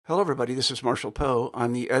Hello, everybody. This is Marshall Poe.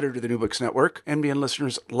 I'm the editor of the New Books Network. NBN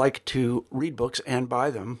listeners like to read books and buy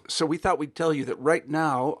them. So we thought we'd tell you that right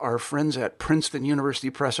now, our friends at Princeton University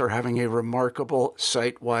Press are having a remarkable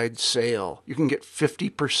site-wide sale. You can get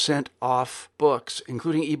 50% off books,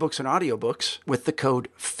 including ebooks and audiobooks, with the code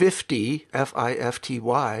 50,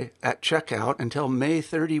 F-I-F-T-Y, at checkout until May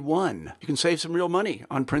 31. You can save some real money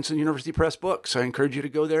on Princeton University Press books. I encourage you to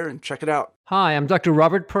go there and check it out. Hi, I'm Dr.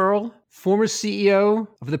 Robert Pearl, former CEO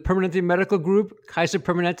of the Permanente Medical Group, Kaiser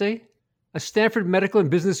Permanente, a Stanford Medical and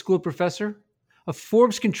Business School professor, a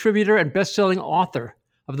Forbes contributor and best-selling author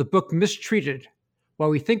of the book Mistreated, Why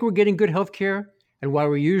We Think We're Getting Good Healthcare and Why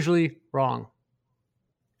We're Usually Wrong.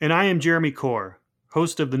 And I am Jeremy Corr,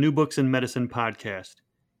 host of the New Books in Medicine podcast.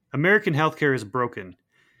 American healthcare is broken.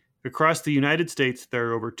 Across the United States, there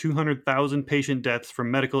are over 200,000 patient deaths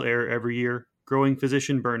from medical error every year, growing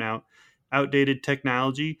physician burnout, outdated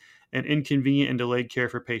technology, and inconvenient and delayed care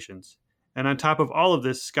for patients. And on top of all of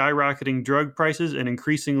this, skyrocketing drug prices and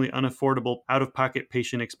increasingly unaffordable out-of-pocket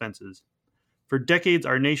patient expenses. For decades,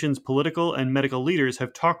 our nation's political and medical leaders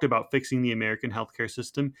have talked about fixing the American healthcare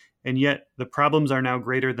system, and yet the problems are now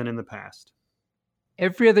greater than in the past.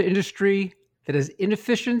 Every other industry that is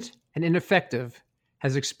inefficient and ineffective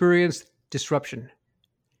has experienced disruption.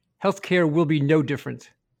 Healthcare will be no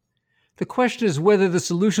different. The question is whether the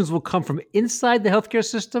solutions will come from inside the healthcare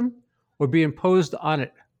system or be imposed on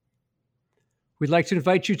it. We'd like to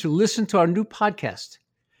invite you to listen to our new podcast,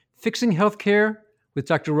 Fixing Healthcare with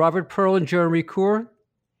Dr. Robert Pearl and Jeremy Corr.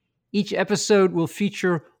 Each episode will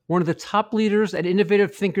feature one of the top leaders and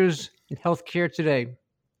innovative thinkers in healthcare today.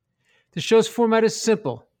 The show's format is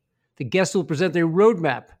simple. The guests will present a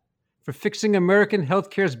roadmap for fixing American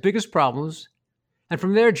healthcare's biggest problems. And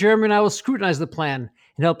from there, Jeremy and I will scrutinize the plan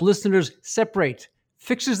and help listeners separate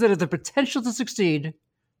fixes that have the potential to succeed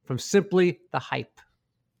from simply the hype.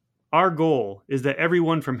 Our goal is that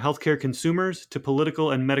everyone from healthcare consumers to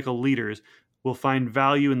political and medical leaders will find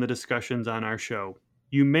value in the discussions on our show.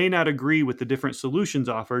 You may not agree with the different solutions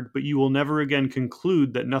offered, but you will never again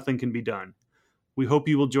conclude that nothing can be done. We hope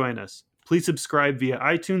you will join us. Please subscribe via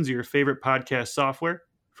iTunes or your favorite podcast software.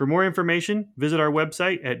 For more information, visit our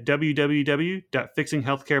website at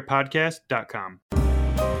www.fixinghealthcarepodcast.com.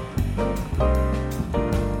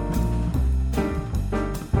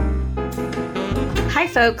 Hi,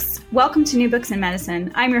 folks. Welcome to New Books in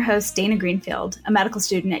Medicine. I'm your host, Dana Greenfield, a medical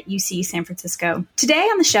student at UC San Francisco. Today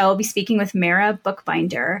on the show, I'll be speaking with Mara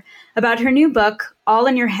Bookbinder about her new book, All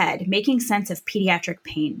in Your Head, Making Sense of Pediatric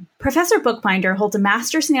Pain. Professor Bookbinder holds a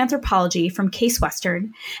master's in anthropology from Case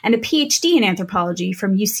Western and a PhD in anthropology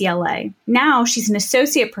from UCLA. Now she's an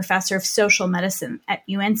associate professor of social medicine at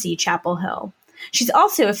UNC Chapel Hill. She's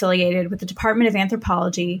also affiliated with the Department of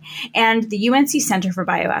Anthropology and the UNC Center for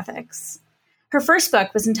Bioethics. Her first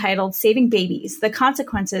book was entitled Saving Babies, The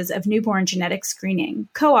Consequences of Newborn Genetic Screening,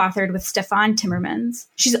 co-authored with Stefan Timmermans.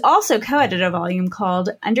 She's also co-edited a volume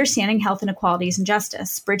called Understanding Health Inequalities and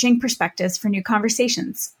Justice, Bridging Perspectives for New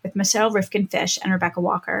Conversations with Michelle Rifkin-Fish and Rebecca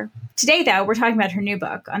Walker. Today, though, we're talking about her new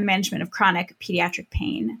book on the management of chronic pediatric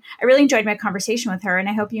pain. I really enjoyed my conversation with her, and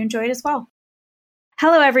I hope you enjoyed as well.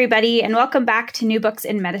 Hello, everybody, and welcome back to New Books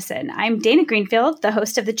in Medicine. I'm Dana Greenfield, the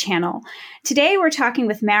host of the channel. Today, we're talking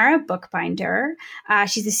with Mara Bookbinder.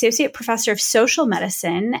 She's Associate Professor of Social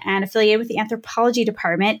Medicine and affiliated with the Anthropology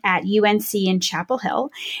Department at UNC in Chapel Hill.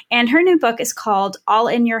 And her new book is called All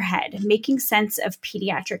in Your Head, Making Sense of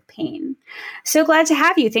Pediatric Pain. So glad to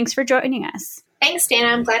have you. Thanks for joining us. Thanks, Dana.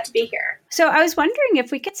 I'm glad to be here. So I was wondering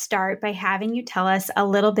if we could start by having you tell us a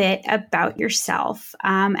little bit about yourself.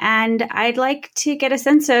 And I'd like to get a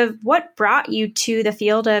sense of what brought you to the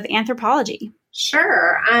field of anthropology.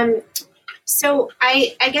 Sure. So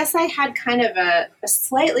I guess I had kind of a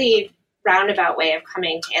slightly roundabout way of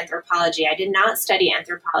coming to anthropology. I did not study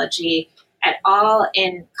anthropology at all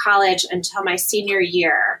in college until my senior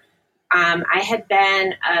year. I had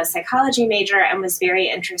been a psychology major and was very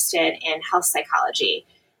interested in health psychology.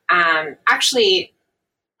 Actually,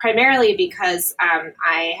 primarily because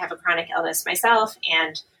I have a chronic illness myself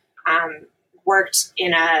and worked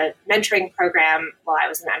in a mentoring program while I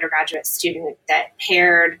was an undergraduate student that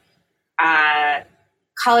paired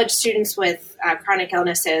college students with chronic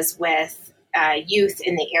illnesses with youth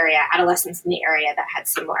in the area, adolescents in the area that had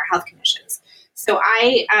similar health conditions. So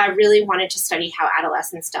I really wanted to study how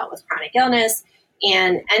adolescents dealt with chronic illness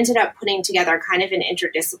and ended up putting together kind of an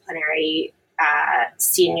interdisciplinary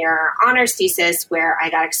senior honors thesis where I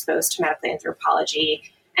got exposed to medical anthropology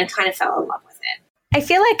and kind of fell in love with it. I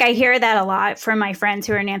feel like I hear that a lot from my friends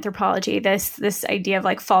who are in anthropology, this idea of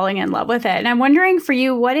like falling in love with it. And I'm wondering for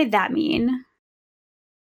you, what did that mean?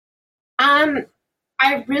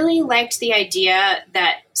 I really liked the idea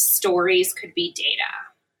that stories could be data.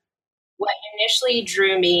 What initially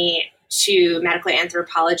drew me to medical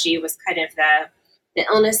anthropology was kind of the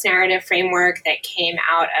illness narrative framework that came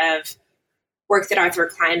out of work that Arthur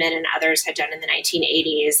Kleinman and others had done in the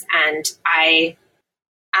 1980s. And I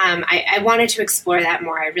wanted to explore that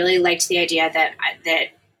more. I really liked the idea that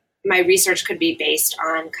my research could be based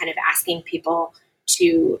on kind of asking people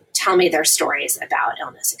to tell me their stories about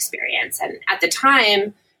illness experience. And at the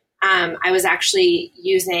time, I was actually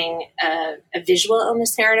using a visual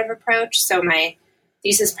illness narrative approach. So my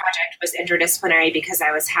thesis project was interdisciplinary because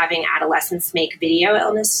I was having adolescents make video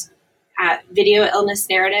illness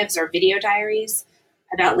narratives or video diaries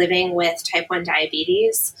about living with type 1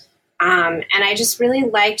 diabetes. And I just really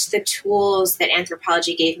liked the tools that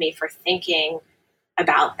anthropology gave me for thinking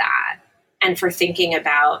about that and for thinking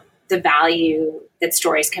about the value that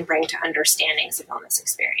stories can bring to understandings of illness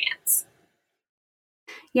experience.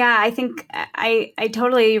 Yeah, I think I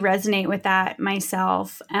totally resonate with that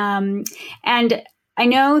myself. And I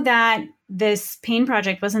know that this pain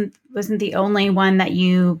project wasn't the only one that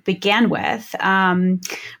you began with.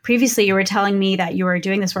 Previously, you were telling me that you were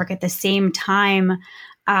doing this work at the same time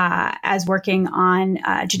as working on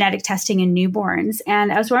genetic testing in newborns.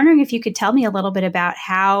 And I was wondering if you could tell me a little bit about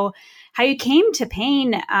how you came to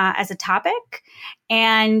pain as a topic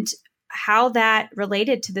and how that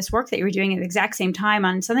related to this work that you were doing at the exact same time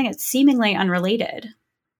on something that's seemingly unrelated.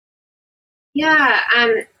 Yeah,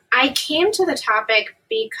 I came to the topic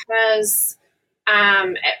because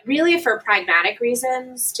really for pragmatic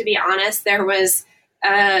reasons, to be honest, there was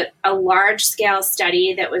a large-scale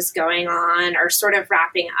study that was going on or sort of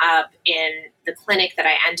wrapping up in the clinic that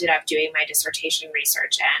I ended up doing my dissertation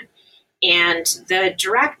research in. And the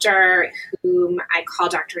director, whom I call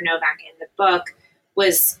Dr. Novak in the book,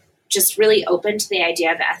 was just really open to the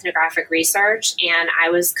idea of ethnographic research. And I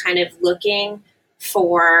was kind of looking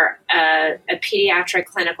for a pediatric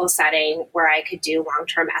clinical setting where I could do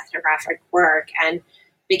long-term ethnographic work and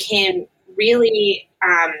became really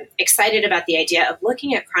excited about the idea of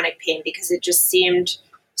looking at chronic pain because it just seemed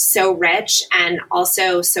so rich and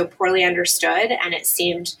also so poorly understood. And it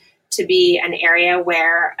seemed to be an area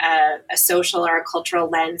where a social or a cultural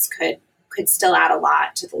lens could still add a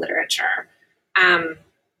lot to the literature. And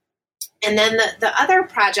then the other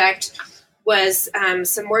project was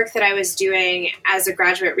some work that I was doing as a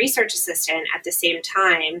graduate research assistant at the same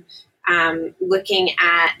time, looking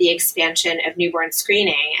at the expansion of newborn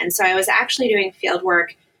screening. And so I was actually doing field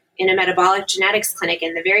work in a metabolic genetics clinic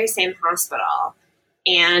in the very same hospital.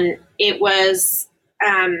 And it was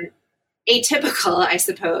atypical, I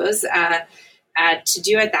suppose, to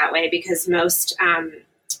do it that way because most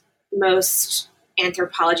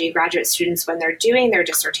anthropology graduate students, when they're doing their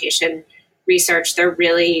dissertation research, they're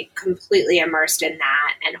really completely immersed in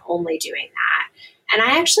that and only doing that. And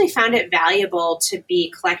I actually found it valuable to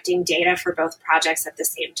be collecting data for both projects at the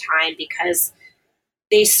same time because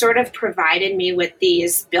they sort of provided me with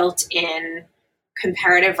these built-in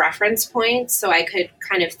comparative reference points so I could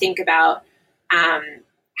kind of think about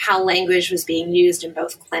how language was being used in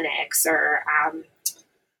both clinics or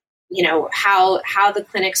how the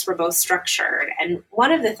clinics were both structured. And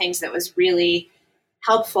one of the things that was really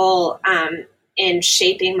helpful in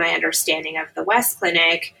shaping my understanding of the West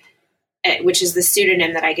Clinic, which is the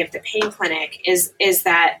pseudonym that I give the pain clinic, is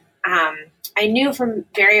that I knew from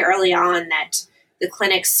very early on that the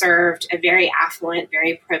clinic served a very affluent,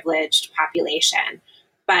 very privileged population.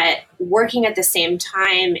 But working at the same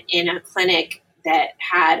time in a clinic that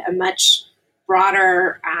had a much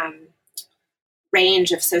broader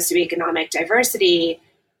range of socioeconomic diversity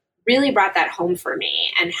really brought that home for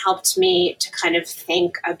me and helped me to kind of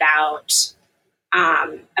think about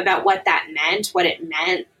what that meant, what it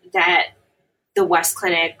meant that the West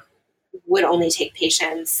Clinic would only take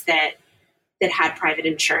patients that had private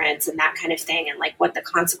insurance and that kind of thing, and like what the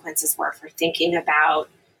consequences were for thinking about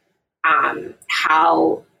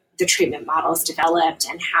how the treatment models developed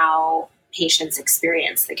and how patients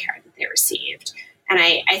experienced the care that they received. And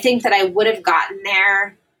I think that I would have gotten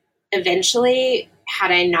there eventually had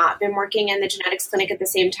I not been working in the genetics clinic at the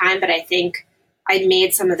same time. But I think I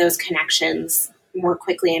made some of those connections more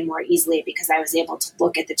quickly and more easily because I was able to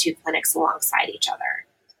look at the two clinics alongside each other.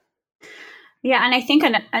 Yeah, and I think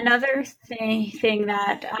another thing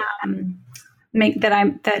that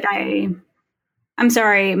I'm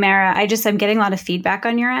sorry, Mara. I'm getting a lot of feedback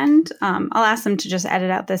on your end. I'll ask them to just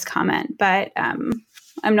edit out this comment, but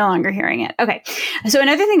I'm no longer hearing it. Okay. So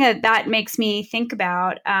another thing that makes me think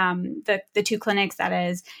about the two clinics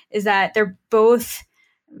is that they're both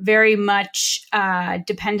very much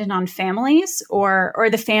dependent on families or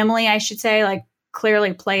the family, I should say, like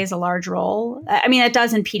clearly plays a large role. I mean, it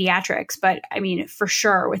does in pediatrics, but I mean, for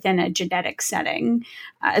sure within a genetic setting,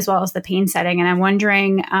 as well as the pain setting. And I'm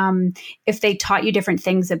wondering if they taught you different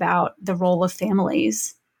things about the role of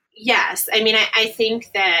families. Yes. I mean, I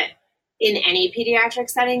think that in any pediatric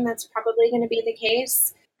setting, that's probably going to be the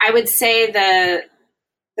case. I would say the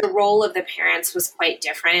role of the parents was quite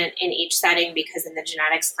different in each setting, because in the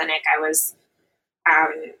genetics clinic, I was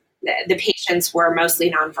the patients were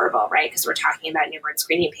mostly nonverbal, right? Because we're talking about newborn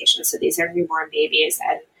screening patients. So these are newborn babies,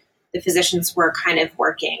 and the physicians were kind of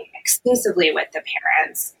working exclusively with the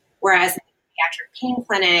parents. Whereas in the pediatric pain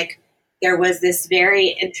clinic, there was this very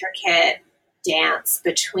intricate dance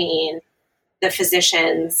between the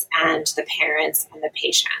physicians and the parents and the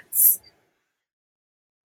patients.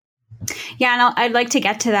 Yeah, and I'd like to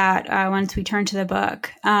get to that once we turn to the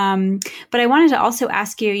book. But I wanted to also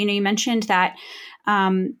ask you, you mentioned that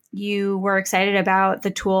you were excited about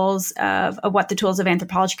the tools of what the tools of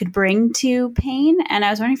anthropology could bring to pain. And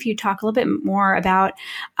I was wondering if you'd talk a little bit more about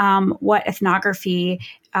what ethnography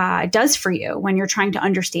does for you when you're trying to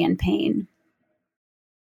understand pain.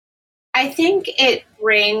 I think it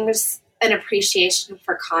brings an appreciation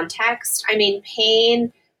for context. I mean,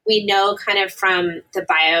 pain, we know kind of from the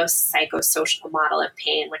biopsychosocial model of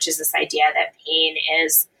pain, which is this idea that pain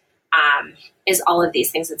is all of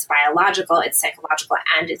these things. It's biological, it's psychological,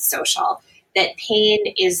 and it's social. That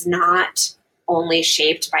pain is not only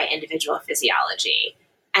shaped by individual physiology.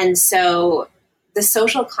 And so the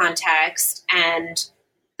social context and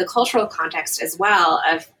the cultural context as well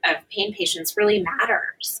of pain patients really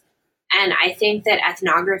matters. And I think that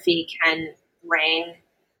ethnography can bring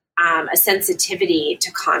a sensitivity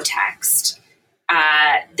to context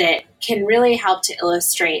that can really help to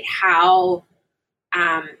illustrate how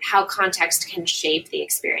context can shape the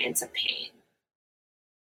experience of pain.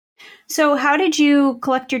 So how did you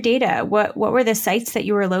collect your data? What were the sites that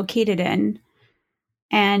you were located in?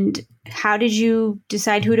 And how did you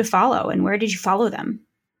decide who to follow, and where did you follow them?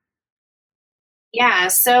 Yeah,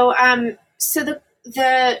 so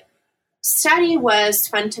the study was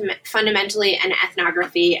fundamentally an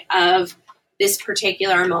ethnography of this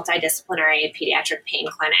particular multidisciplinary pediatric pain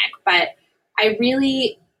clinic, but I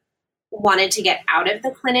really wanted to get out of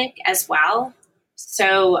the clinic as well.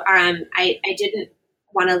 So I didn't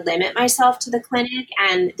want to limit myself to the clinic,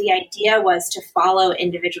 and the idea was to follow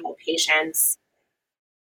individual patients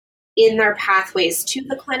in their pathways to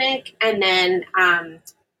the clinic, and then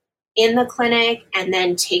in the clinic, and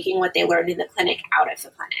then taking what they learned in the clinic out of the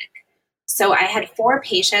clinic. So I had 4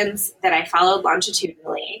 patients that I followed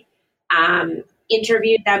longitudinally,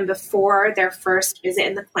 interviewed them before their first visit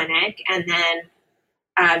in the clinic, and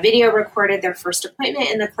then video recorded their first appointment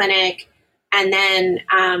in the clinic, and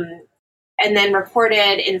then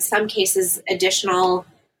recorded, in some cases, additional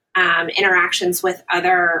interactions with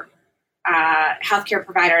other healthcare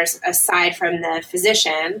providers aside from the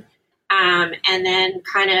physician, and then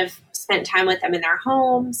kind of spent time with them in their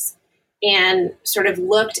homes and sort of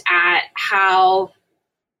looked at how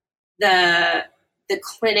the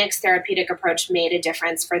clinic's therapeutic approach made a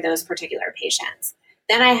difference for those particular patients.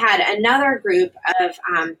 Then I had another group of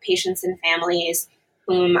patients and families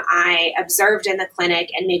whom I observed in the clinic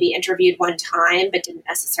and maybe interviewed one time, but didn't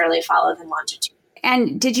necessarily follow them longitudinally.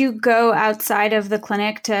 And did you go outside of the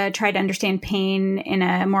clinic to try to understand pain in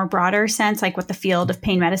a more broader sense, like what the field of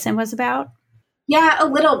pain medicine was about? Yeah, a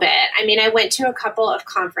little bit. I mean, I went to a couple of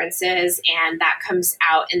conferences, and that comes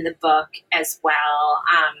out in the book as well.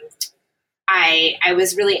 I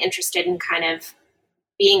was really interested in kind of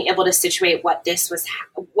being able to situate what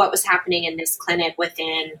was happening in this clinic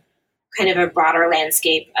within kind of a broader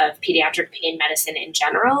landscape of pediatric pain medicine in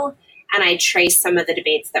general. And I traced some of the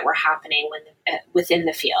debates that were happening within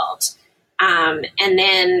the field. And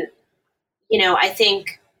then, I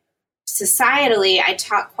think societally, I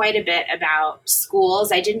talked quite a bit about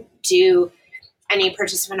schools. I didn't do any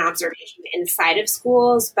participant observation inside of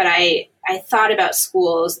schools, but I thought about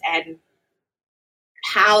schools and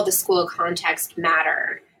how the school context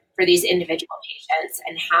mattered for these individual patients,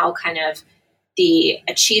 and how kind of the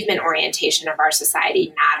achievement orientation of our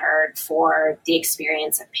society mattered for the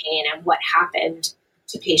experience of pain and what happened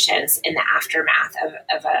to patients in the aftermath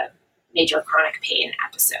of a major chronic pain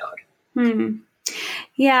episode.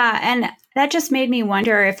 Yeah. And that just made me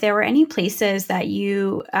wonder if there were any places that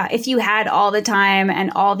you, if you had all the time and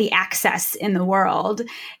all the access in the world,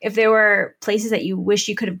 if there were places that you wish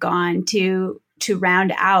you could have gone to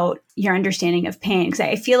round out your understanding of pain. Because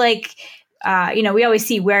I feel like, we always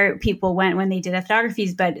see where people went when they did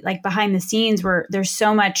ethnographies, but like behind the scenes there's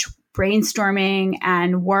so much brainstorming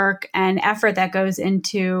and work and effort that goes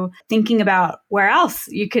into thinking about where else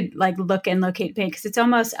you could like look and locate pain, because it's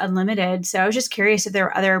almost unlimited. So I was just curious if there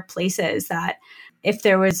were other places that, if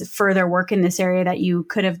there was further work in this area that you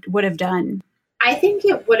would have done. I think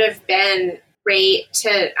it would have been great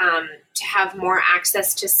to have more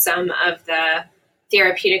access to some of the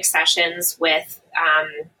therapeutic sessions with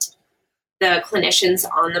the clinicians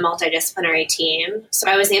on the multidisciplinary team. So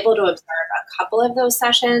I was able to observe a couple of those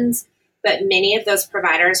sessions, but many of those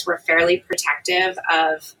providers were fairly protective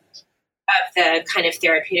of the kind of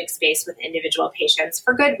therapeutic space with individual patients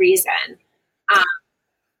for good reason.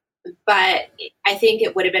 But I think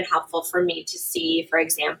it would have been helpful for me to see, for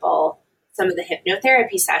example, some of the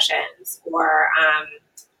hypnotherapy sessions, or,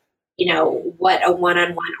 what a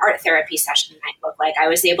one-on-one art therapy session might look like. I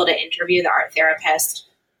was able to interview the art therapist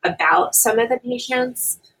about some of the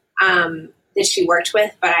patients that she worked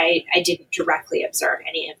with, but I didn't directly observe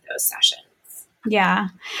any of those sessions. Yeah.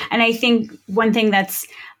 And I think one thing that's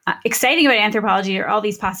exciting about anthropology are all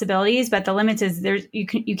these possibilities, but the limit is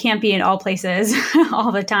you can't be in all places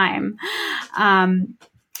all the time.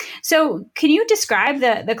 So can you describe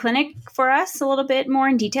the clinic for us a little bit more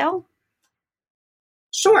in detail?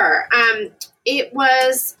 Sure. It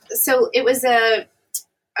was a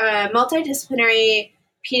multidisciplinary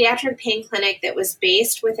pediatric pain clinic that was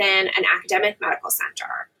based within an academic medical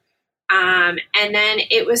center. And then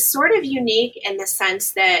it was sort of unique in the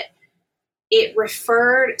sense that it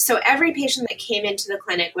referred, so every patient that came into the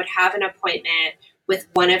clinic would have an appointment with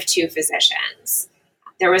one of two physicians.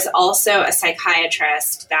 There was also a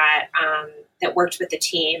psychiatrist that worked with the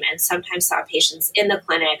team and sometimes saw patients in the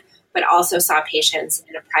clinic, but also saw patients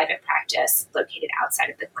in a private practice located outside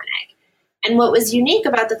of the clinic. And what was unique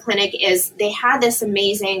about the clinic is they had this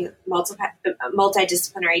amazing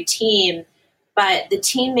multidisciplinary team, but the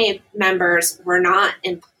team members were not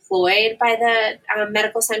employed by the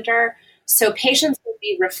medical center. So patients would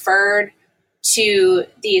be referred to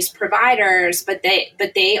these providers, but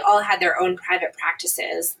they all had their own private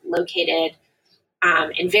practices located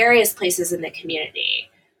in various places in the community.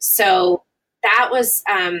 So that was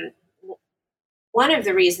one of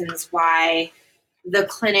the reasons why the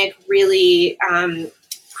clinic really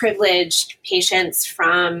privileged patients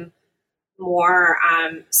from more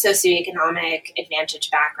socioeconomic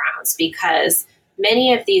advantage backgrounds, because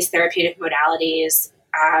many of these therapeutic modalities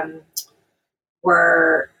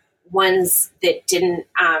were ones that didn't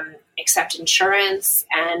accept insurance,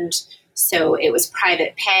 and so it was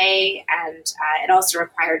private pay, and it also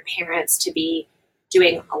required parents to be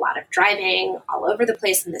doing a lot of driving all over the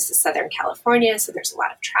place, and this is Southern California, so there's a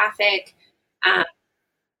lot of traffic.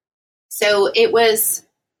 So it was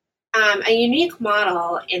a unique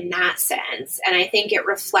model in that sense, and I think it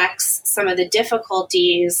reflects some of the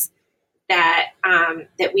difficulties that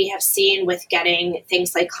we have seen with getting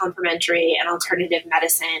things like complementary and alternative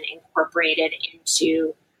medicine incorporated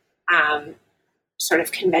into sort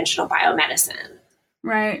of conventional biomedicine.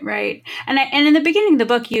 Right. And in the beginning of the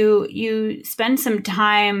book, you spend some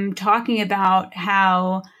time talking about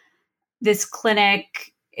how this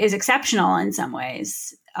clinic is exceptional in some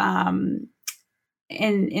ways,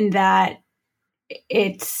 in that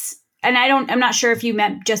it's, and I'm not sure if you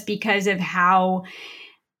meant just because of how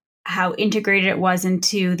integrated it was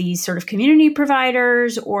into these sort of community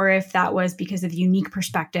providers, or if that was because of the unique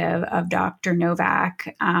perspective of Dr.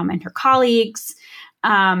 Novak and her colleagues.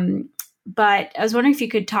 But I was wondering if you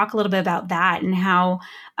could talk a little bit about that and how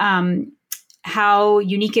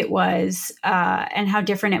unique it was and how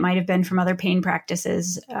different it might have been from other pain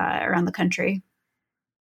practices around the country.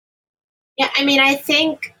 Yeah, I mean, I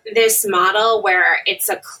think this model where it's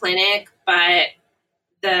a clinic, but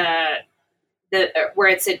where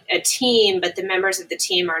it's a team, but the members of the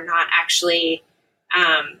team are not actually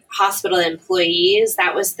hospital employees,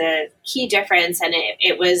 that was the key difference. And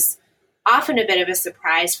it was often a bit of a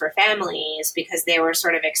surprise for families, because they were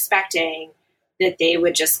sort of expecting that they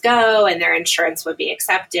would just go and their insurance would be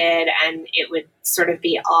accepted, and it would sort of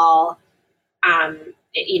be all,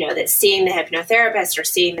 that seeing the hypnotherapist or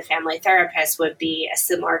seeing the family therapist would be a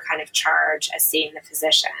similar kind of charge as seeing the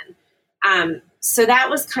physician. So that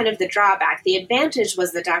was kind of the drawback. The advantage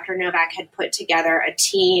was that Dr. Novak had put together a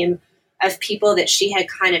team of people that she had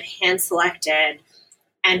kind of hand-selected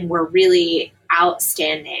and were really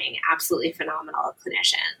outstanding, absolutely phenomenal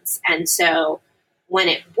clinicians. And so when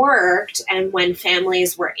it worked, and when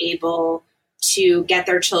families were able to get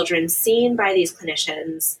their children seen by these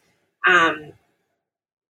clinicians,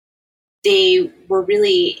 they were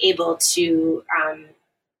really able to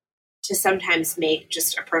sometimes make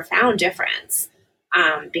just a profound difference,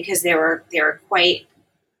 because they were quite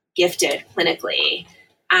gifted clinically.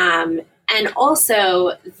 And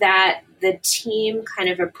also that the team kind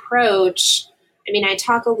of approach, I mean, I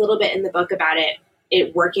talk a little bit in the book about it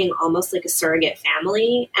working almost like a surrogate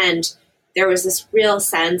family. And there was this real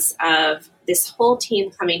sense of this whole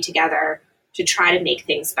team coming together to try to make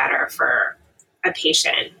things better for a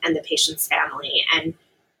patient and the patient's family. And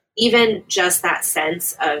even just that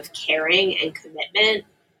sense of caring and commitment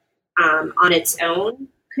on its own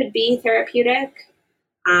could be therapeutic.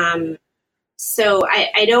 So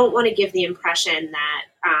I don't want to give the impression that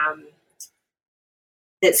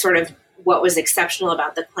that sort of what was exceptional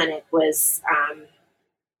about the clinic was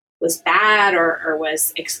bad or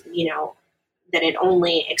was, that it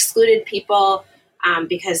only excluded people,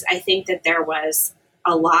 because I think that there was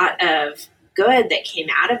a lot of good that came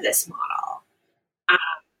out of this model,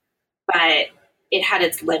 but it had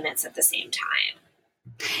its limits at the same time.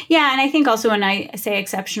 Yeah, and I think also when I say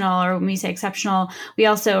exceptional, or when we say exceptional, we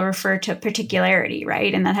also refer to particularity,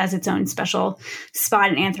 right? And that has its own special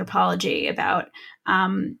spot in anthropology about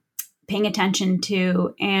paying attention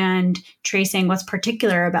to and tracing what's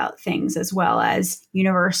particular about things as well as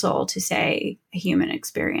universal to, say, a human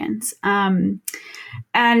experience.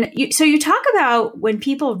 So you talk about when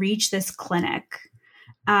people reach this clinic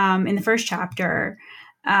in the first chapter,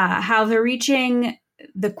 how they're reaching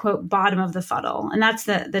the quote bottom of the funnel. And that's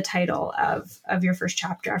the title of your first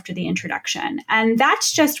chapter after the introduction. And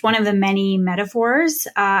that's just one of the many metaphors.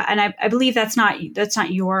 And I believe that's not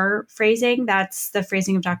your phrasing. That's the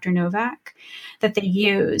phrasing of Dr. Novak that they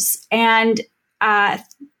use. And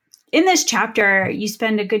in this chapter, you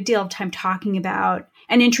spend a good deal of time talking about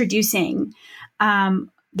and introducing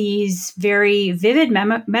these very vivid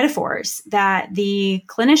metaphors that the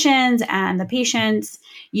clinicians and the patients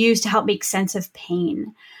use to help make sense of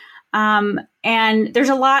pain. And there's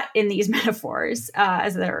a lot in these metaphors,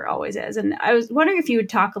 as there always is. And I was wondering if you would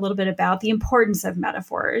talk a little bit about the importance of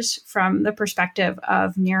metaphors from the perspective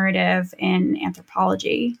of narrative in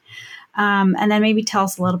anthropology. And then maybe tell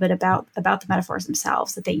us a little bit about the metaphors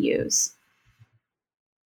themselves that they use.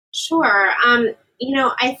 Sure. I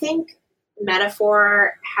think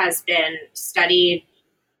metaphor has been studied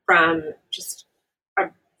from just a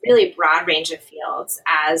really broad range of fields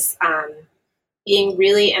as being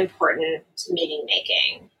really important to meaning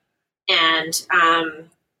making. And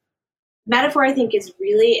metaphor, I think, is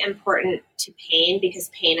really important to pain because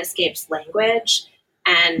pain escapes language.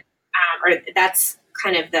 And or that's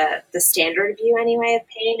kind of the standard view anyway of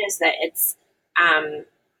pain, is that it's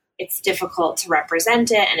difficult to represent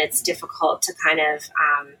it and it's difficult to kind of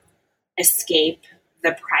escape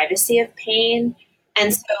the privacy of pain.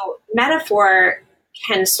 And so metaphor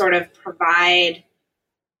can sort of provide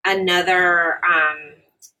another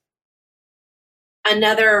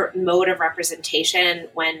mode of representation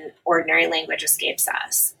when ordinary language escapes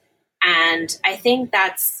us. And I think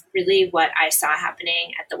that's really what I saw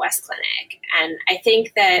happening at the West Clinic. And I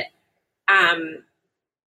think that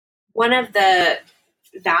one of the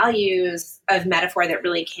values of metaphor that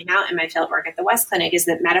really came out in my fieldwork at the West Clinic is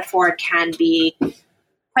that metaphor can be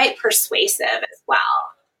quite persuasive as well,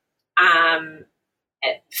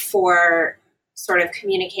 for sort of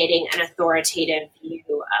communicating an authoritative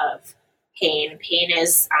view of pain. Pain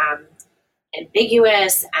is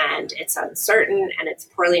ambiguous and it's uncertain and it's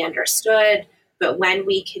poorly understood, but when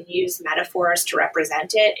we can use metaphors to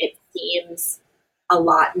represent it, it seems a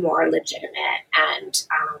lot more legitimate and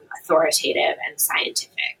authoritative and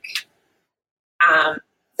scientific.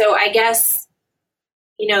 So I guess,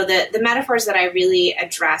 the metaphors that I really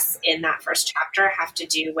address in that first chapter have to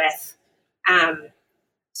do with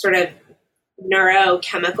sort of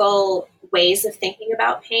neurochemical ways of thinking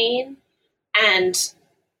about pain. And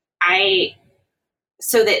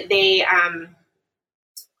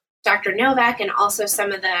Dr. Novak and also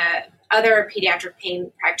some of the other pediatric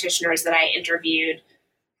pain practitioners that I interviewed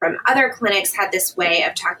from other clinics had this way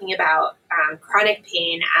of talking about chronic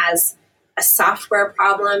pain as a software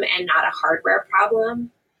problem and not a hardware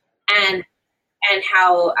problem, and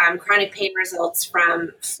how chronic pain results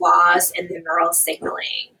from flaws in the neural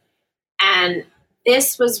signaling. And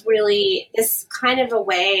this kind of a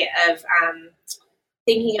way of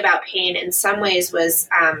thinking about pain in some ways was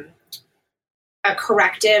a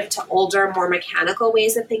corrective to older, more mechanical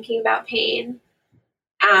ways of thinking about pain.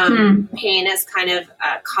 Pain is kind of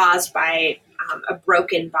caused by a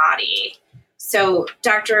broken body. So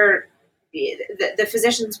the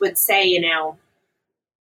physicians would say,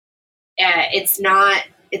 it's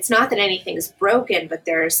not that anything's broken, but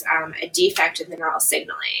there's a defect in the neural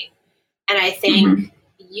signaling. And I think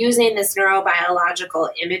using this neurobiological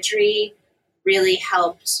imagery really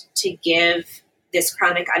helped to give this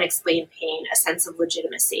chronic unexplained pain a sense of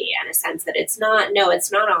legitimacy and a sense that it's not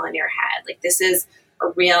all in your head. Like, this is a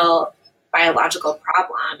real biological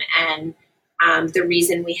problem. And the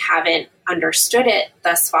reason we haven't understood it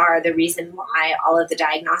thus far, the reason why all of the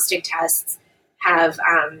diagnostic tests have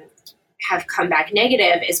come back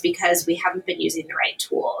negative, is because we haven't been using the right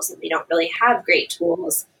tools, and we don't really have great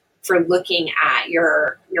tools for looking at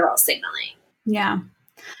your neural signaling. Yeah.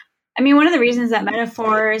 I mean, one of the reasons that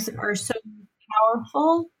metaphors are so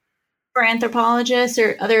powerful for anthropologists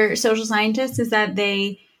or other social scientists is that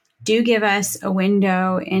they do give us a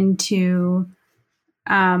window into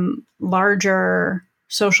larger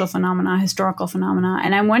social phenomena, historical phenomena.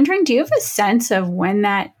 And I'm wondering, do you have a sense of when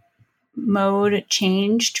that mode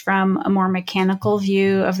changed from a more mechanical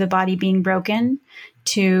view of the body being broken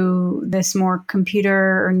to this more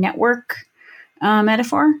computer or network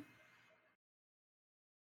metaphor?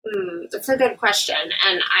 That's a good question.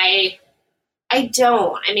 And I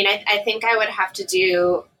don't. I mean, I think I would have to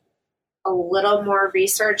do a little more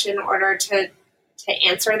research in order to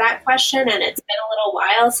answer that question. And it's been a little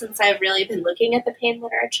while since I've really been looking at the pain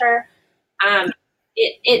literature.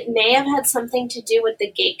 It may have had something to do with the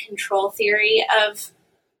gate control theory of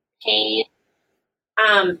pain,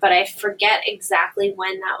 but I forget exactly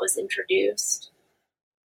when that was introduced.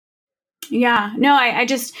 Yeah, no, it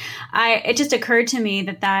just occurred to me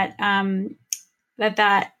that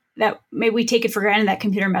maybe we take it for granted that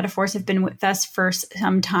computer metaphors have been with us for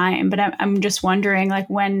some time, but I'm just wondering, like,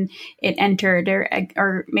 when it entered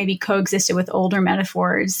or maybe coexisted with older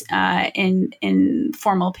metaphors in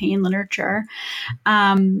formal pain literature.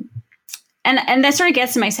 And that sort of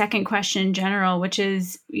gets to my second question in general, which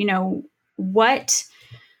is, what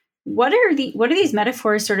are these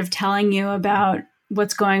metaphors sort of telling you about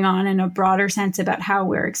what's going on in a broader sense about how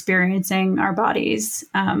we're experiencing our bodies?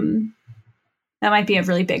 That might be a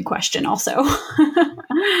really big question also.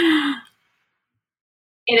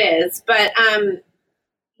 It is, but,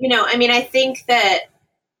 I think that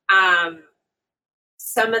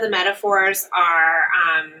some of the metaphors are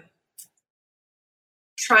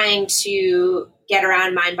trying to get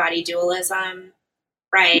around mind-body dualism,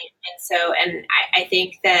 right? And I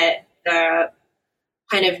think that the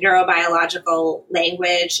kind of neurobiological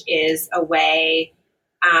language is a way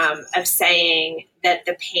of saying that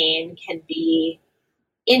the pain can be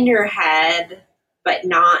in your head, but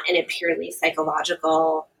not in a purely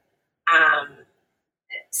psychological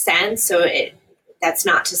sense. So that's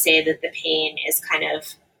not to say that the pain is kind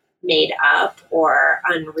of made up or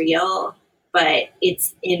unreal, but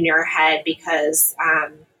it's in your head because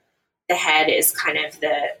the head is kind of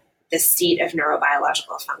the seat of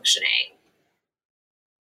neurobiological functioning.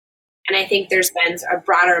 And I think there's been a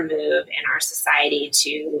broader move in our society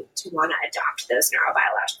to want to adopt those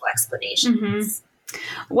neurobiological explanations.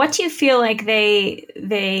 Mm-hmm. What do you feel like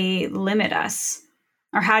they limit us,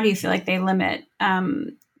 or how do you feel like they limit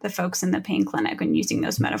the folks in the pain clinic when using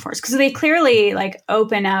those metaphors? Because they clearly like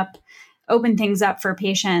open things up for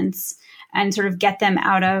patients and sort of get them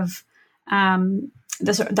out of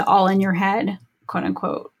the all in your head, quote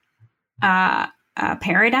unquote,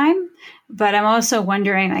 paradigm. But I'm also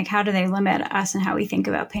wondering, like, how do they limit us and how we think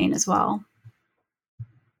about pain as well?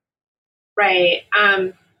 Right.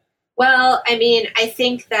 Well, I mean, I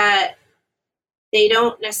think that they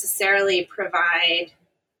don't necessarily provide,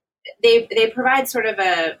 they provide sort of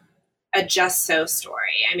a just so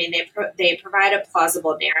story. I mean, they provide a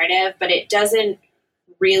plausible narrative, but it doesn't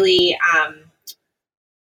really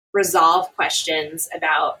resolve questions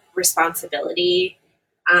about responsibility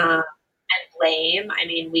and blame. I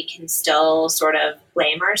mean, we can still sort of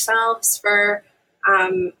blame ourselves for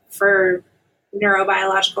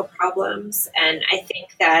neurobiological problems. And I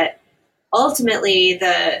think that ultimately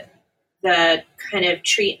the kind of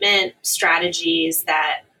treatment strategies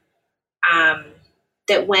that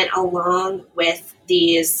went along with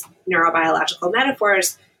these neurobiological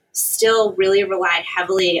metaphors still really relied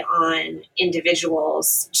heavily on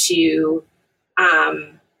individuals to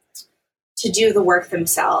do the work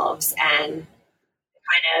themselves and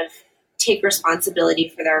kind of take responsibility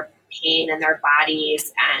for their pain and their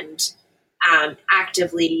bodies and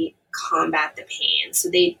actively combat the pain. So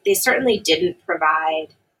they certainly didn't provide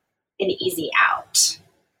an easy out.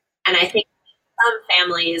 And I think some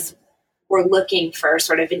families were looking for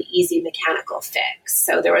sort of an easy mechanical fix.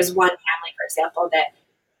 So there was one family, for example, that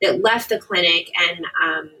left the clinic and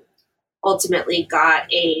ultimately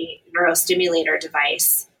got a neurostimulator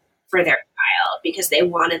device for their child because they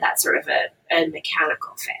wanted that sort of a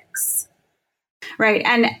mechanical fix. Right.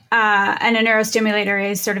 And a neurostimulator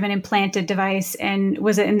is sort of an implanted device. And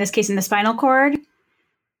was it in this case in the spinal cord?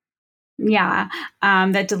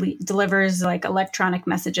 that delivers like electronic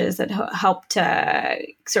messages that help to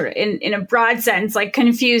sort of, in a broad sense, like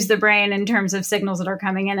confuse the brain in terms of signals that are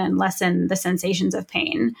coming in and lessen the sensations of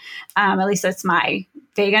pain. At least that's my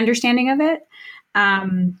vague understanding of it.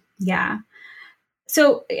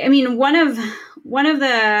 So, I mean, one of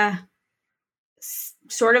the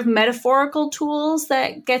sort of metaphorical tools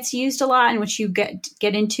that gets used a lot, and which you get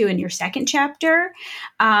into in your second chapter,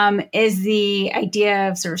 is the idea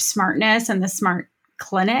of sort of smartness and the smart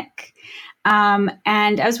clinic. And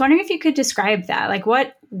I was wondering if you could describe that. Like,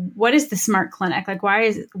 what is the smart clinic? Like, why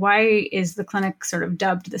is the clinic sort of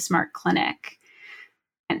dubbed the smart clinic?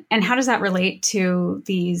 And how does that relate to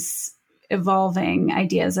these evolving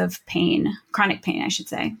ideas of pain, chronic pain, I should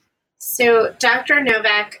say? So Dr.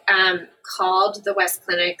 Novak called the West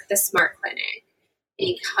Clinic the Smart Clinic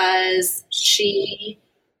because she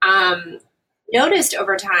noticed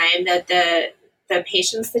over time that the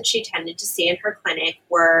patients that she tended to see in her clinic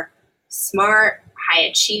were smart, high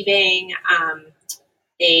achieving.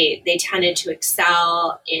 They tended to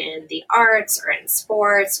excel in the arts or in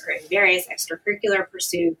sports or in various extracurricular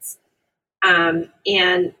pursuits.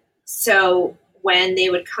 And so when they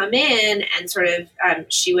would come in and sort of,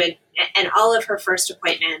 she would, and all of her first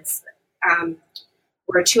appointments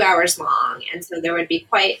were 2 hours long. And so there would be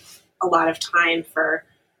quite a lot of time for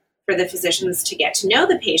the physicians to get to know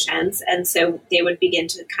the patients. And so they would begin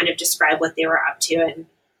to kind of describe what they were up to in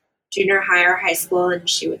junior high or high school. And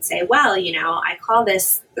she would say, well, I call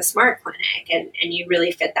this the Smart Clinic, and you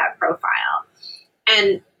really fit that profile.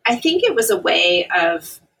 And I think it was a way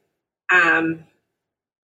of,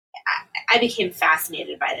 I became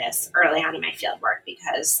fascinated by this early on in my fieldwork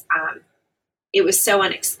because it was so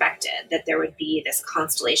unexpected that there would be this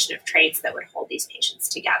constellation of traits that would hold these patients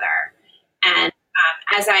together. And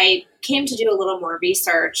as I came to do a little more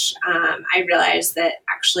research, I realized that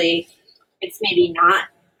actually it's maybe not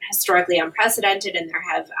historically unprecedented, and there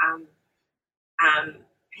have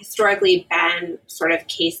historically been sort of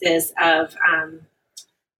cases of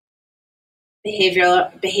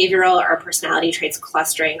behavioral or personality traits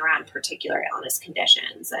clustering around particular illness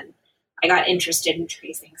conditions. And I got interested in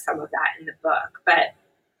tracing some of that in the book. But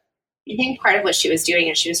I think part of what she was doing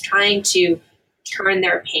is she was trying to turn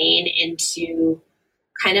their pain into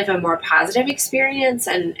kind of a more positive experience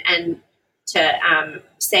and to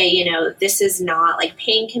say, this is not like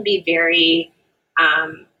pain can be very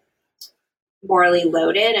morally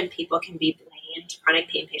loaded and people can be blamed. Chronic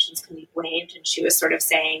pain patients can be blamed. And she was sort of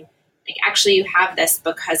saying, like, actually, you have this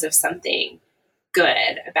because of something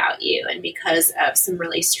good about you and because of some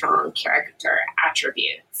really strong character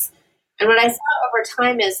attributes. And what I saw over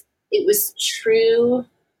time is it was true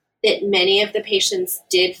that many of the patients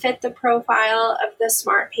did fit the profile of the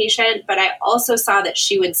smart patient, but I also saw that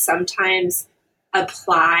she would sometimes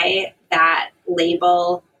apply that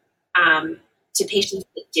label to patients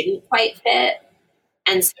that didn't quite fit.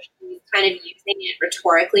 And so she was kind of using it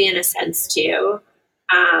rhetorically in a sense too.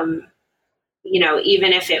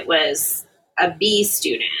 Even if it was a B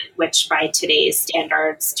student, which by today's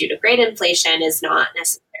standards, due to grade inflation, is not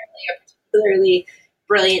necessarily a particularly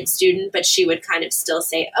brilliant student, but she would kind of still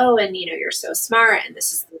say, oh, and you're so smart, and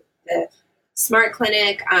this is the Smart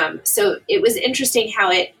Clinic. So it was interesting how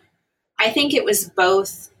I think it was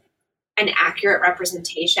both an accurate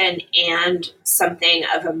representation and something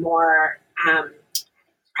of a more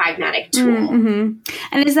pragmatic tool. Mm-hmm.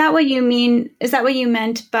 And is that what you mean? Is that what you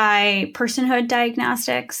meant by personhood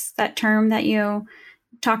diagnostics, that term that you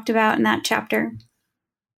talked about in that chapter?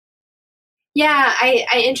 Yeah,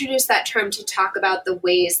 I introduced that term to talk about the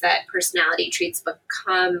ways that personality traits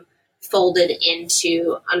become folded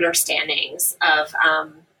into understandings of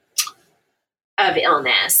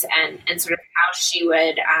illness and sort of how she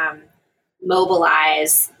would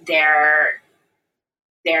mobilize their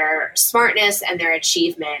smartness and their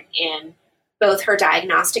achievement in both her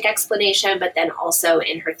diagnostic explanation, but then also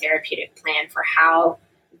in her therapeutic plan for how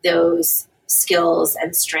those skills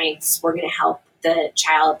and strengths were going to help the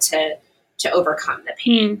child to overcome the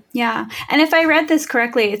pain. Yeah. And if I read this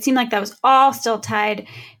correctly, it seemed like that was all still tied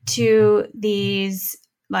to these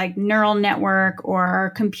like neural network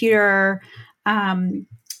or computer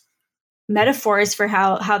metaphors for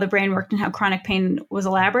how the brain worked and how chronic pain was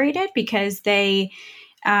elaborated, because they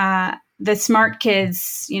the smart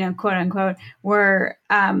kids, quote unquote, were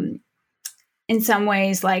in some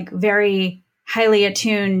ways like very highly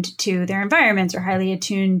attuned to their environments or highly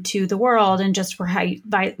attuned to the world and just were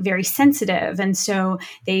very sensitive. And so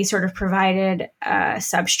they sort of provided a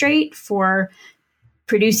substrate for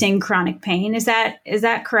producing chronic pain. Is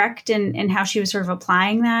that correct in how she was sort of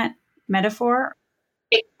applying that metaphor?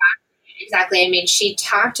 Exactly. I mean, she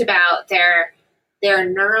talked about their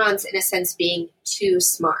neurons, in a sense, being too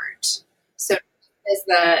smart. So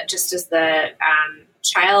just as the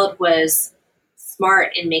child was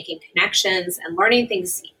smart in making connections and learning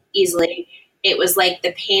things easily, it was like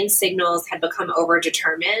the pain signals had become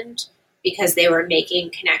overdetermined because they were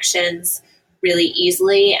making connections really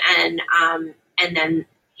easily, and then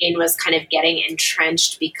pain was kind of getting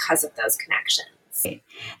entrenched because of those connections.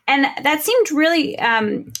 And that seemed really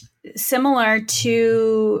similar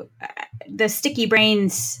to the sticky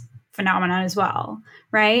brains phenomenon as well,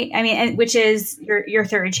 right? I mean, which is your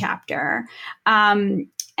third chapter. And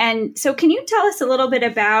so can you tell us a little bit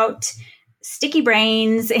about sticky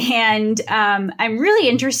brains? And I'm really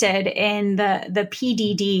interested in the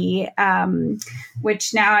PDD,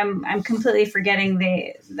 which now I'm completely forgetting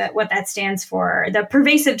what that stands for. The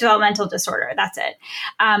pervasive developmental disorder. That's it.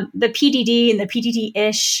 The PDD and the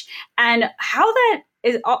PDD-ish, and how that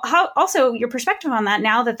is. How also your perspective on that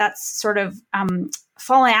now that that's sort of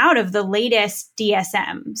fallen out of the latest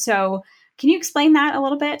DSM. So can you explain that a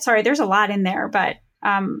little bit? Sorry, there's a lot in there, but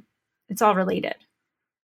it's all related.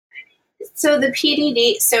 So the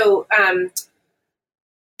PDD,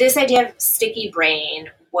 this idea of sticky brain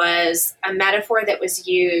was a metaphor that was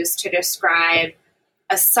used to describe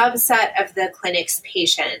a subset of the clinic's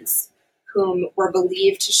patients whom were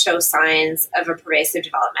believed to show signs of a pervasive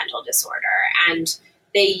developmental disorder. And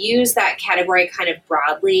they use that category kind of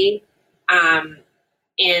broadly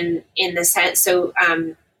in the sense. So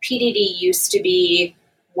PDD used to be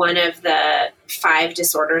one of the 5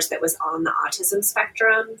 disorders that was on the autism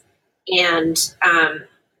spectrum. And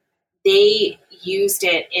they used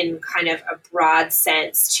it in kind of a broad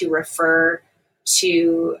sense to refer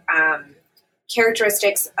to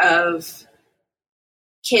characteristics of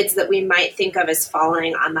kids that we might think of as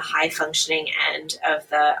falling on the high functioning end of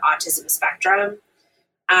the autism spectrum.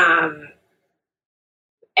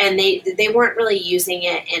 And they weren't really using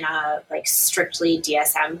it in a like strictly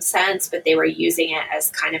DSM sense, but they were using it as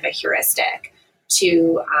kind of a heuristic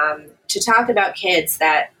to talk about kids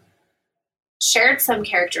that shared some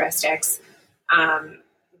characteristics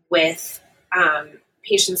with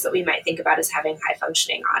patients that we might think about as having high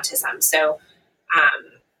functioning autism. So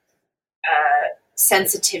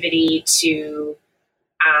sensitivity to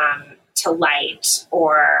light,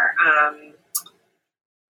 or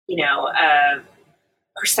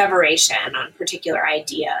perseveration on particular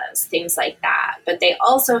ideas, things like that. But they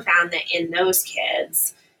also found that in those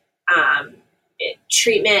kids,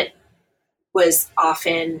 treatment was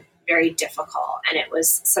often very difficult, and it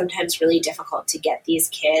was sometimes really difficult to get these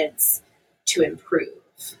kids to improve.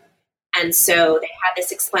 And so they had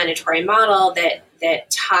this explanatory model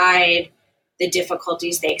that tied the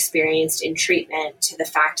difficulties they experienced in treatment to the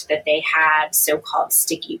fact that they had so-called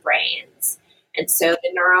sticky brains. And so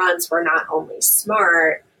the neurons were not only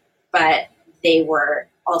smart, but they were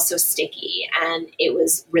also sticky, and it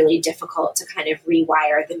was really difficult to kind of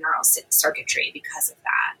rewire the neural circuitry because of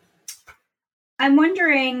that. I'm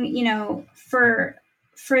wondering, for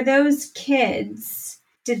those kids,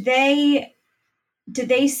 did they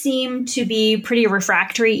seem to be pretty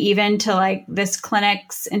refractory even to like this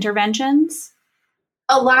clinic's interventions?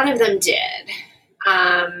 A lot of them did.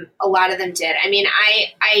 I mean,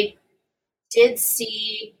 I did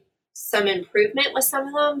see some improvement with some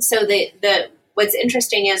of them. So what's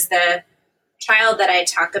interesting is the child that I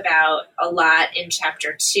talk about a lot in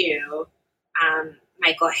chapter 2,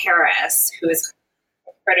 Michael Harris, who is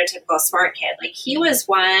a prototypical smart kid, like he was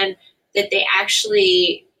one that they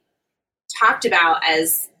actually talked about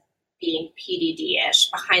as being PDD-ish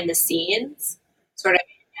behind the scenes. Sort of,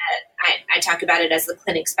 I talk about it as the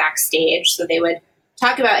clinic's backstage. So they would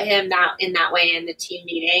talk about him in that way in the team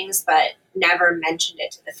meetings, but never mentioned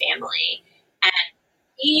it to the family. And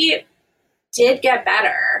he did get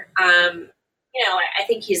better. I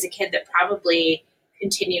think he's a kid that probably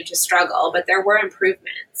continued to struggle, but there were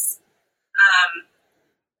improvements.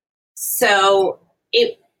 So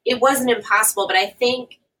it wasn't impossible, but I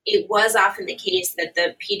think it was often the case that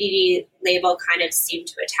the PDD label kind of seemed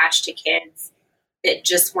to attach to kids that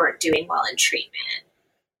just weren't doing well in treatment.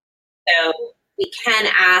 So we can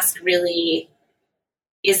ask, really,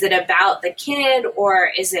 is it about the kid, or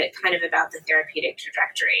is it kind of about the therapeutic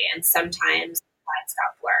trajectory? And sometimes lines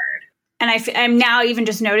got blurred. And I'm now even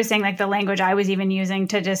just noticing like the language I was even using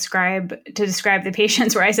to describe the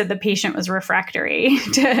patients, where I said the patient was refractory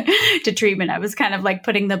to treatment. I was kind of like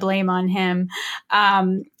putting the blame on him.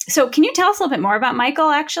 So can you tell us a little bit more about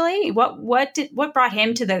Michael, actually? What brought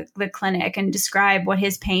him to the clinic, and describe what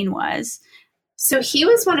his pain was? So he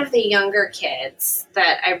was one of the younger kids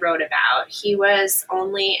that I wrote about. He was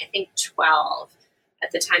only, I think, 12.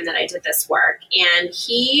 at the time that I did this work. And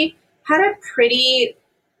he had a pretty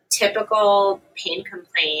typical pain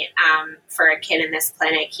complaint for a kid in this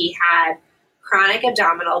clinic. He had chronic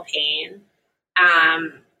abdominal pain.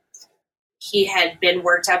 He had been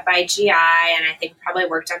worked up by GI, and I think probably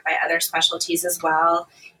worked up by other specialties as well.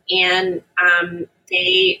 And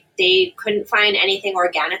they couldn't find anything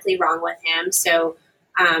organically wrong with him. So,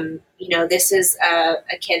 this is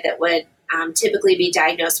a kid that would typically be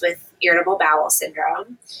diagnosed with irritable bowel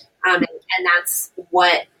syndrome. And that's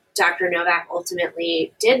what Dr. Novak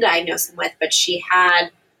ultimately did diagnose him with, but she had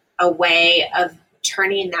a way of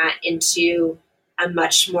turning that into a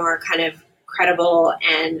much more kind of credible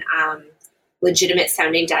and legitimate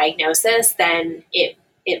sounding diagnosis than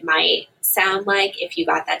it might sound like if you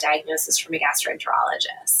got that diagnosis from a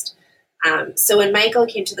gastroenterologist. So when Michael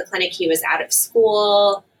came to the clinic, he was out of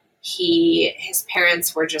school. His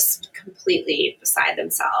parents were just completely beside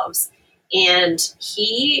themselves. And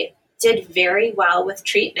he did very well with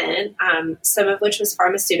treatment, some of which was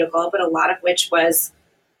pharmaceutical, but a lot of which was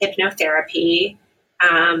hypnotherapy.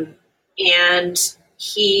 And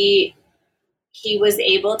he was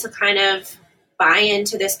able to kind of buy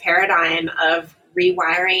into this paradigm of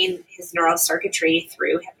rewiring his neural circuitry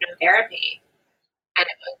through hypnotherapy. And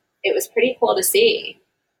it was pretty cool to see,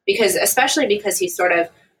 especially because he sort of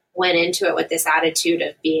went into it with this attitude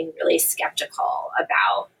of being really skeptical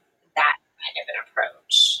about that kind of an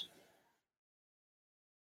approach.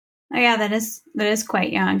 Oh yeah, that is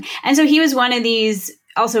quite young. And so he was one of these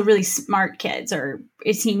also really smart kids, or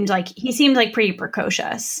he seemed like pretty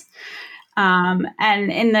precocious.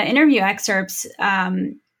 And in the interview excerpts,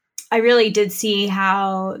 I really did see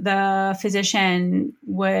how the physician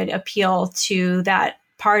would appeal to that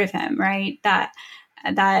part of him, right? That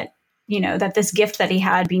this gift that he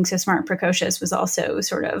had, being so smart and precocious, was also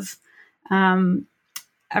sort of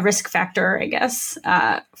a risk factor, I guess,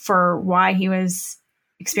 for why he was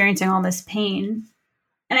experiencing all this pain.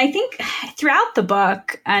 And I think throughout the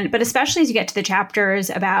book, but especially as you get to the chapters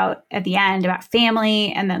at the end about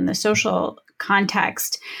family and then the social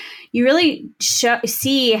context, you really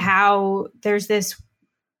see how there's this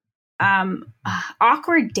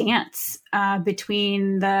awkward dance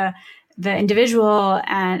between the individual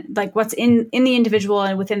and like what's in the individual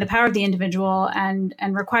and within the power of the individual, and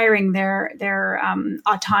requiring their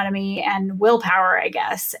autonomy and willpower, I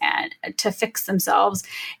guess, and to fix themselves,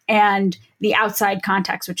 and the outside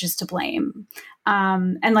context, which is to blame,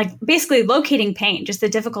 and like basically locating pain, just the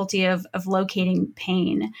difficulty of locating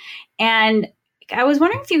pain. And I was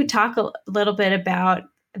wondering if you could talk a little bit about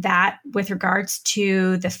that with regards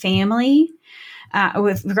to the family.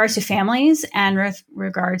 With regards to families and with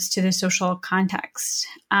regards to the social context,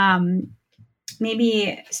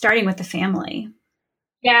 maybe starting with the family.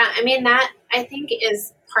 Yeah, I mean, that I think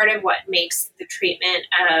is part of what makes the treatment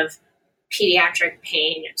of pediatric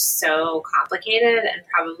pain so complicated, and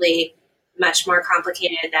probably much more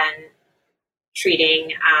complicated than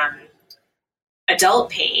treating adult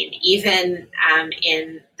pain, even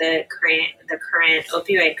in the current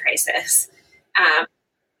opioid crisis,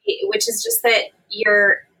 which is just that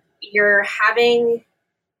you're having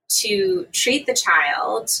to treat the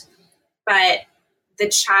child, but the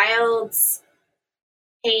child's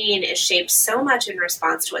pain is shaped so much in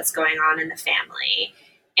response to what's going on in the family,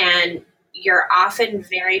 and you're often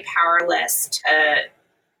very powerless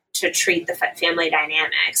to treat the family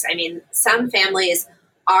dynamics. I mean, some families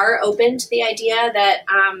are open to the idea that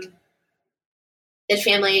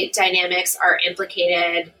family dynamics are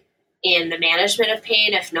implicated in the management of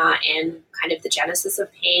pain, if not in kind of the genesis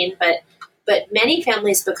of pain. But many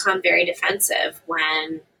families become very defensive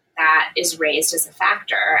when that is raised as a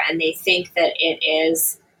factor, and they think that it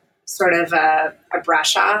is sort of a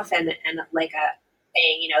brush off and like a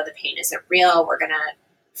saying, the pain isn't real. We're going to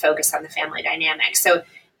focus on the family dynamic. So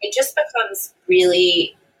it just becomes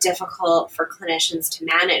really difficult for clinicians to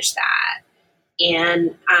manage that.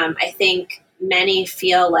 And I think many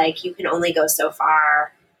feel like you can only go so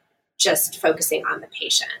far just focusing on the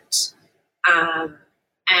patient.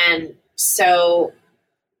 And so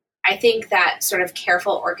I think that sort of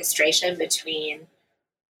careful orchestration between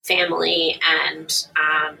family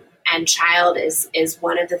and child is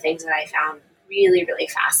one of the things that I found really, really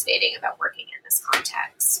fascinating about working in this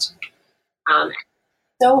context.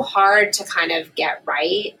 So hard to kind of get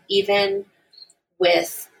right, even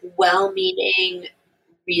with well-meaning,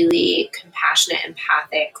 really compassionate,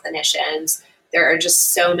 empathic clinicians. There are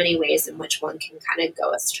just so many ways in which one can kind of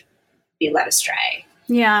be led astray.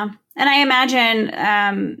 Yeah. And I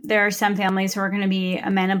imagine there are some families who are going to be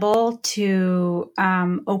amenable to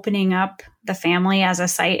opening up the family as a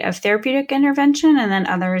site of therapeutic intervention, and then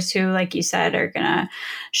others who, like you said, are going to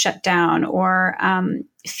shut down or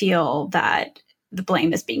feel that the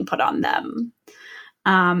blame is being put on them.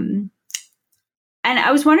 And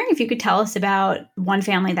I was wondering if you could tell us about one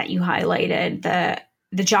family that you highlighted,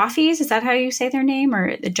 the Joffes. Is that how you say their name,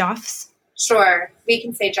 or the Joffs? Sure. We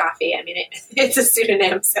can say Joffe. I mean, it's a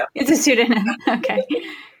pseudonym. So it's a pseudonym. Okay.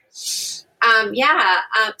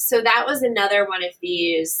 So that was another one of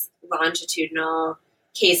these longitudinal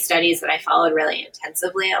case studies that I followed really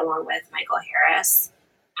intensively along with Michael Harris.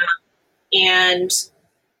 And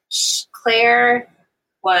Claire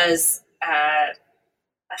was a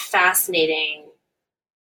fascinating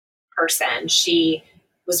person. She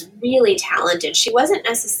was really talented. She wasn't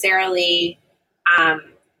necessarily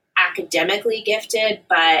academically gifted,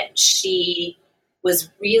 but she was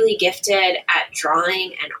really gifted at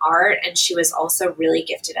drawing and art, and she was also really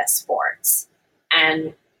gifted at sports.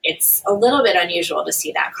 And it's a little bit unusual to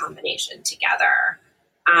see that combination together.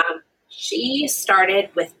 She started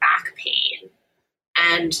with back pain,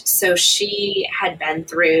 and so she had been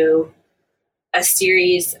through a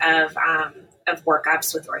series of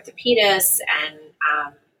workups with orthopedists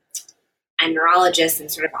and neurologists,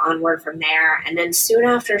 and sort of onward from there. And then soon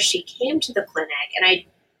after, she came to the clinic, and I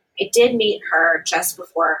did meet her just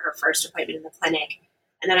before her first appointment in the clinic.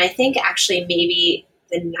 And then I think actually maybe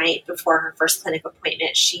the night before her first clinic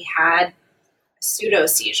appointment, she had a pseudo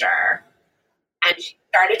seizure, and she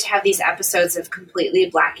started to have these episodes of completely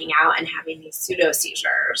blacking out and having these pseudo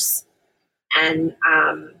seizures. And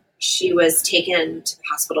she was taken to the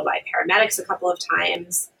hospital by paramedics a couple of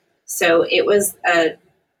times. So it was a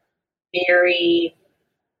very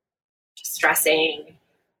distressing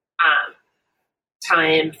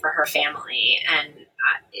time for her family. And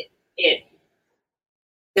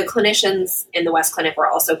the clinicians in the West Clinic were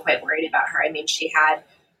also quite worried about her. I mean, she had,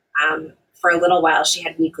 for a little while, she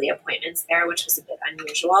had weekly appointments there, which was a bit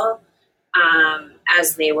unusual,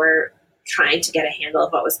 as they were trying to get a handle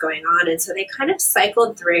of what was going on. And so they kind of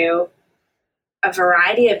cycled through a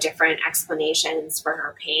variety of different explanations for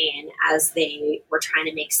her pain as they were trying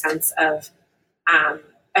to make sense of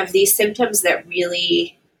these symptoms that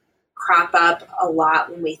really crop up a lot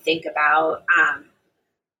when we think about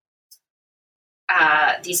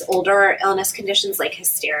these older illness conditions like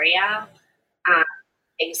hysteria,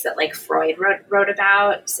 things that like Freud wrote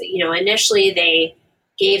about. So, initially they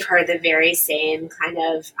gave her the very same kind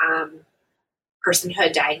of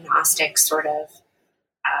personhood diagnostic sort of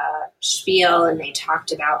spiel, and they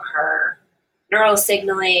talked about her neural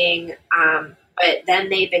signaling, but then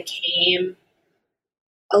they became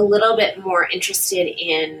a little bit more interested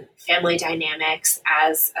in family dynamics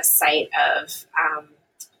as a site of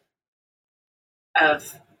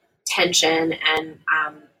tension and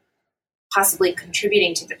possibly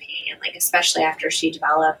contributing to the pain, like especially after she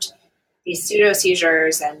developed these pseudo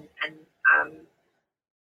seizures and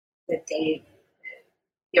that they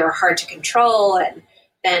were hard to control. And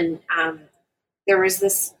then there was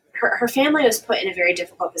this, her family was put in a very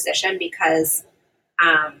difficult position because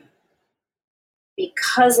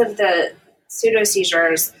of the pseudo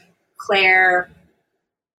seizures, Claire,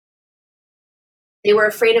 they were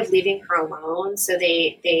afraid of leaving her alone. So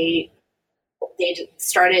they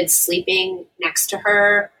started sleeping next to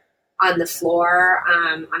her on the floor,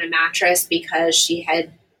 on a mattress, because she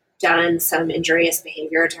had done some injurious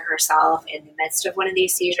behavior to herself in the midst of one of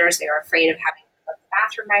these seizures. They were afraid of having to go to the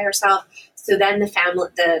bathroom by herself. So then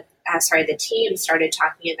the team started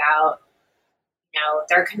talking about,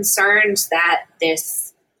 they're concerned that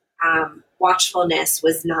this watchfulness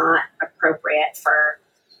was not appropriate for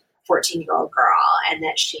a 14-year-old girl, and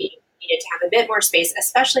that she needed to have a bit more space,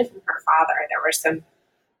 especially from her father. There were some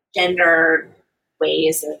gender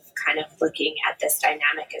ways of kind of looking at this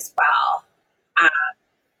dynamic as well.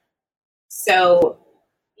 So,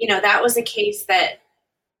 that was a case that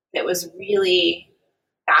was really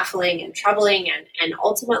baffling and troubling, and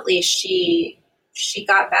ultimately she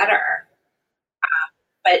got better.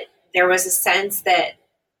 But there was a sense that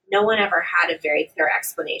no one ever had a very clear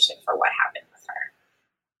explanation for what happened with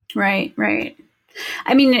her. Right, right.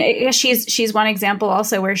 I mean, she's one example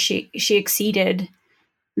also where she exceeded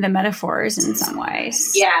the metaphors in some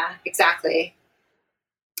ways. Yeah, exactly.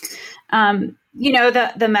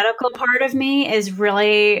 The medical part of me is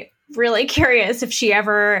really, really curious if she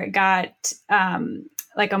ever got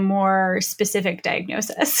like a more specific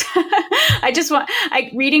diagnosis.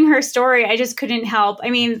 Reading her story, I just couldn't help. I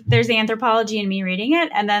mean, there's the anthropology in me reading it,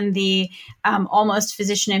 and then the almost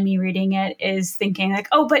physician in me reading it is thinking like,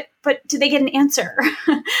 oh, but did they get an answer?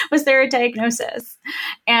 Was there a diagnosis?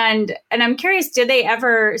 And I'm curious, did they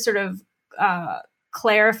ever sort of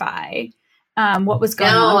clarify what was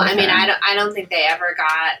going on? No, with I mean, her? I don't think they ever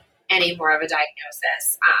got any more of a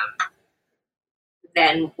diagnosis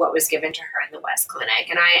than what was given to her in the West Clinic.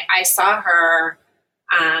 And I saw her,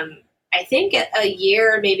 I think a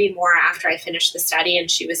year, maybe more after I finished the study, and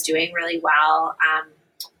she was doing really well.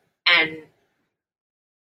 And,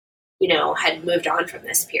 you know, had moved on from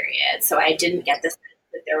this period. So I didn't get the sense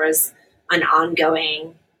that there was an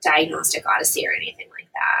ongoing diagnostic odyssey or anything like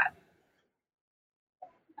that.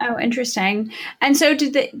 Oh, interesting. And so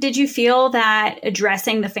did you feel that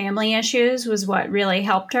addressing the family issues was what really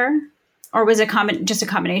helped her? Or was it just a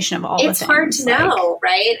combination of all the things? It's hard to know,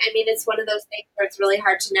 right? I mean, it's one of those things where it's really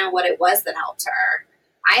hard to know what it was that helped her.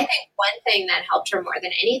 I think one thing that helped her more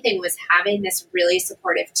than anything was having this really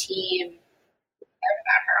supportive team who cared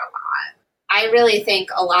about her a lot. I really think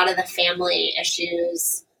a lot of the family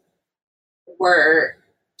issues were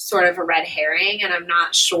sort of a red herring, and I'm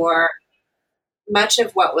not sure much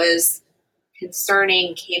of what was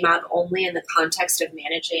concerning came out only in the context of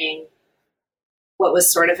managing what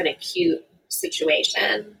was sort of an acute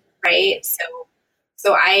situation, right?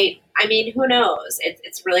 So I mean, who knows?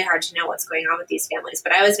 It's really hard to know what's going on with these families,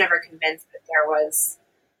 but I was never convinced that there was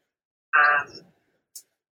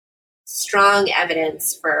strong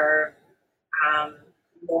evidence for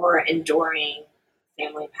more enduring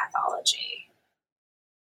family pathology.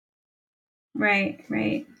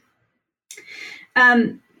 Right.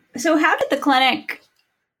 So how did the clinic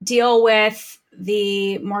deal with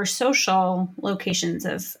the more social locations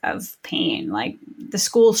of pain, like the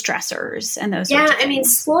school stressors and those sorts of things? I mean,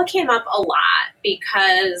 school came up a lot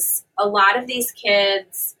because a lot of these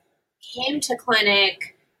kids came to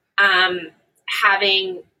clinic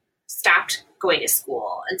having stopped going to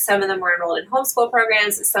school. And some of them were enrolled in homeschool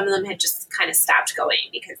programs, and some of them had just kind of stopped going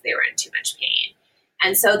because they were in too much pain.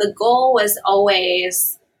 And so the goal was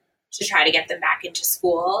always to try to get them back into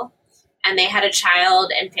school. And they had a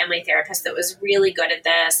child and family therapist that was really good at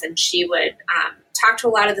this. And she would talk to a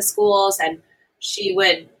lot of the schools, and she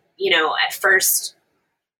would, at first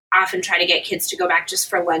often try to get kids to go back just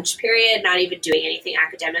for lunch period, not even doing anything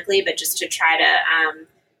academically, but just to try to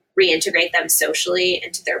reintegrate them socially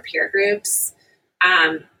into their peer groups.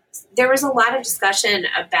 There was a lot of discussion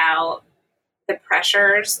about the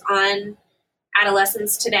pressures on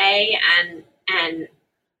adolescents today, and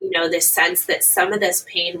this sense that some of this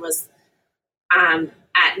pain was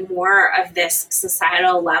at more of this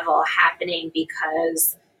societal level happening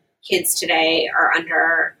because kids today are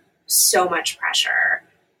under so much pressure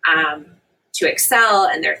to excel,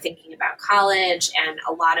 and they're thinking about college, and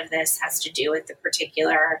a lot of this has to do with the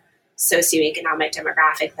particular socioeconomic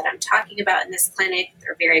demographic that I'm talking about in this clinic.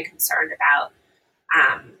 They're very concerned about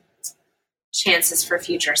chances for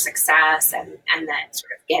future success, and that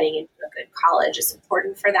sort of getting into a good college is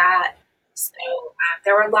important for that. So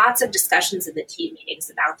there were lots of discussions in the team meetings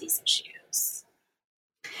about these issues.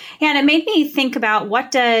 Yeah, and it made me think about,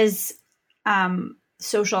 what does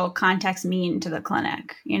social context mean to the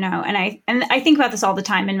clinic? And I think about this all the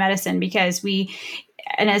time in medicine, because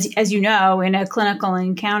as you know, in a clinical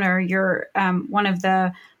encounter, you're one of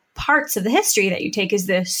the parts of the history that you take is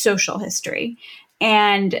the social history,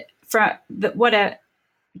 and what a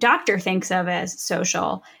doctor thinks of as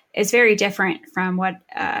social is very different from what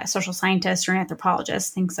a social scientist or an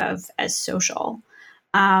anthropologist thinks of as social.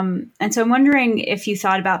 And so I'm wondering if you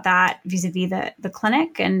thought about that vis-a-vis the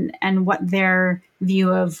clinic and what their view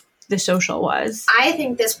of the social was. I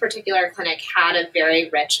think this particular clinic had a very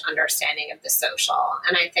rich understanding of the social.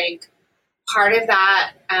 And I think part of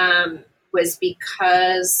that was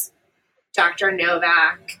because Dr.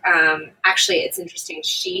 Novak, actually, it's interesting.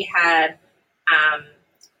 She had,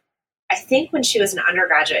 I think when she was an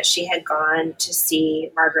undergraduate, she had gone to see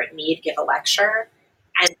Margaret Mead give a lecture,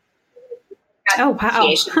 and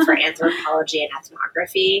appreciation for anthropology and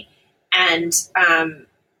ethnography. And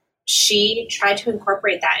she tried to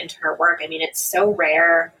incorporate that into her work. I mean, it's so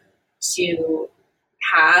rare to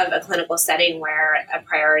have a clinical setting where a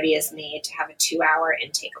priority is made to have a 2-hour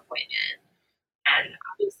intake appointment. And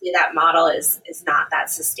obviously that model is not that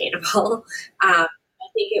sustainable. I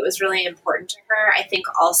think it was really important to her. I think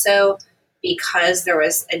also because there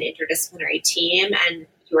was an interdisciplinary team and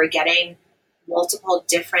you were getting multiple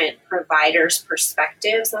different providers'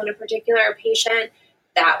 perspectives on a particular patient,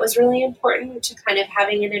 that was really important to kind of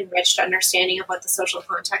having an enriched understanding of what the social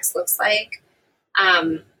context looks like.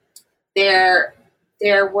 There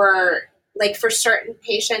were, like, for certain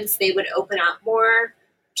patients, they would open up more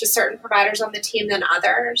to certain providers on the team than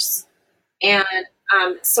others. And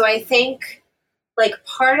so I think, like,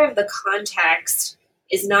 part of the context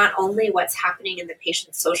is not only what's happening in the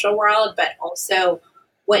patient's social world, but also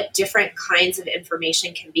what different kinds of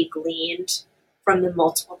information can be gleaned from the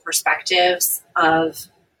multiple perspectives of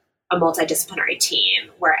a multidisciplinary team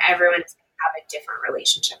where everyone is going to have a different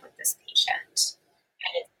relationship with this patient.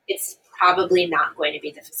 And it's probably not going to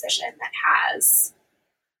be the physician that has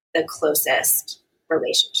the closest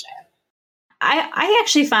relationship. I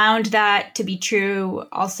actually found that to be true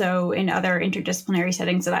also in other interdisciplinary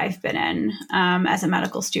settings that I've been in as a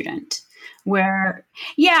medical student, where,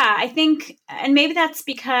 I think, and maybe that's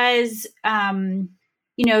because,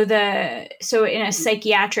 so in a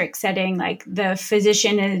psychiatric setting, like the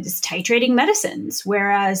physician is titrating medicines,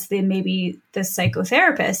 whereas maybe the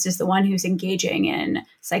psychotherapist is the one who's engaging in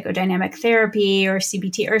psychodynamic therapy or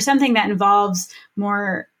CBT or something that involves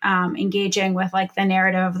more engaging with like the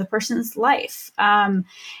narrative of the person's life. And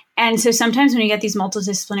so sometimes when you get these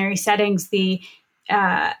multidisciplinary settings, the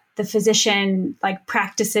physician like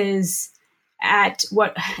practices at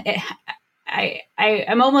what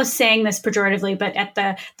I'm almost saying this pejoratively, but at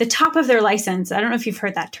the top of their license. I don't know if you've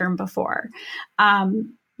heard that term before,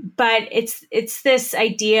 but it's this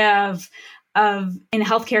idea of in a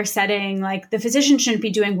healthcare setting, like the physician shouldn't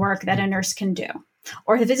be doing work that a nurse can do,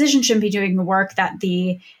 or the physician shouldn't be doing the work that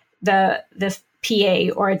the PA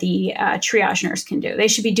or the triage nurse can do. They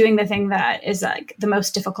should be doing the thing that is like the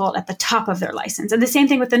most difficult at the top of their license. And the same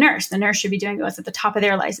thing with the nurse. The nurse should be doing what's at the top of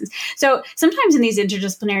their license. So sometimes in these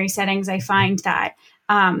interdisciplinary settings, I find that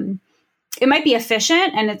it might be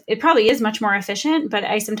efficient, and it probably is much more efficient, but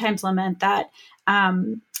I sometimes lament that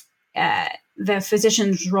the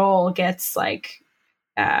physician's role gets like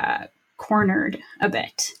cornered a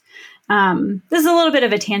bit. This is a little bit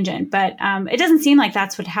of a tangent, but it doesn't seem like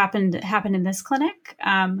that's what happened in this clinic.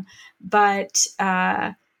 But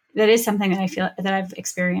that is something that I feel that I've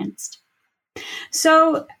experienced.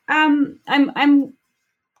 So I'm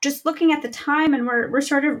just looking at the time, and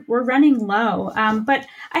we're running low. But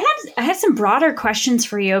I had some broader questions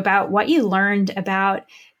for you about what you learned about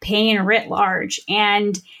pain writ large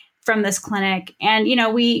and from this clinic. And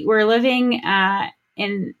we're living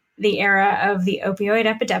in the era of the opioid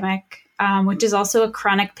epidemic, which is also a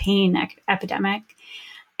chronic pain epidemic.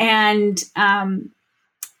 And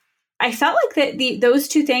I felt like that those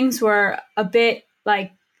two things were a bit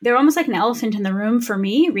like, they're almost like an elephant in the room for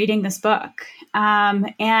me reading this book.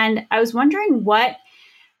 And I was wondering what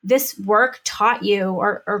this work taught you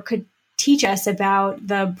or could teach us about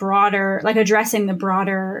the broader, like addressing the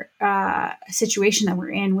broader situation that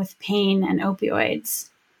we're in with pain and opioids.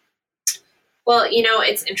 Well,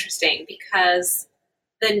 it's interesting because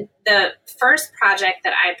the first project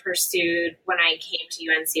that I pursued when I came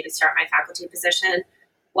to UNC to start my faculty position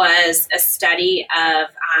was a study of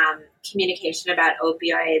communication about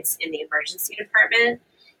opioids in the emergency department.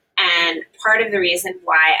 And part of the reason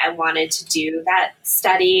why I wanted to do that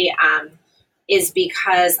study is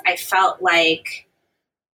because I felt like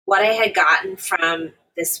what I had gotten from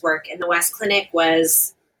this work in the West Clinic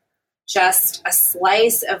was just a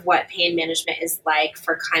slice of what pain management is like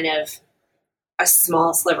for kind of a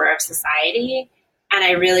small sliver of society. And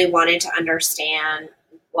I really wanted to understand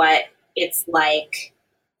what it's like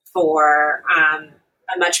for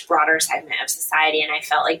a much broader segment of society. And I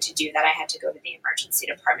felt like to do that, I had to go to the emergency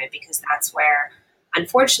department because that's where,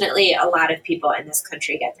 unfortunately, a lot of people in this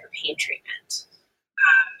country get their pain treatment.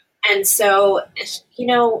 And so,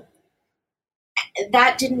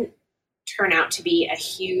 that didn't turn out to be a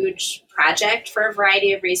huge project for a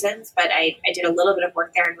variety of reasons, but I did a little bit of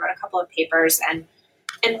work there and wrote a couple of papers. And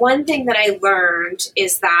one thing that I learned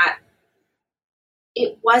is that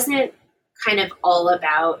it wasn't kind of all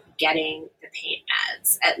about getting the pain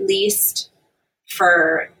meds, at least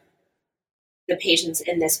for the patients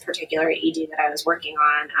in this particular ED that I was working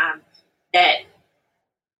on, that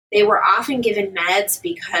they were often given meds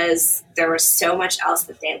because there was so much else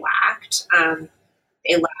that they lacked.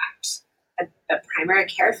 They lacked a primary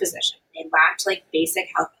care physician. They lacked like basic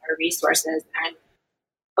healthcare resources, and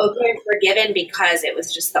opioids were given because it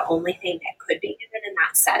was just the only thing that could be given in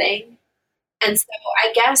that setting. And so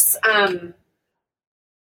I guess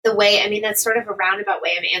that's sort of a roundabout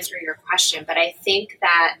way of answering your question, but I think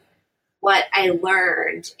that what I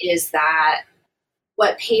learned is that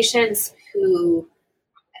what patients who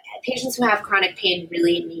have chronic pain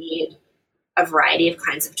really need a variety of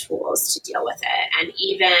kinds of tools to deal with it. And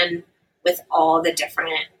even with all the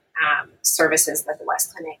different services that the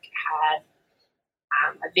West Clinic had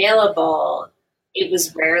available, it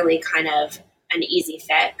was rarely kind of an easy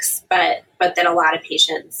fix, but that a lot of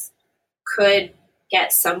patients could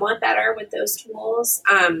get somewhat better with those tools.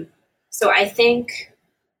 So I think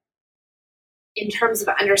in terms of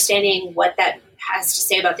understanding what that has to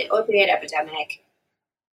say about the opioid epidemic,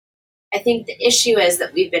 I think the issue is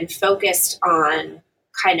that we've been focused on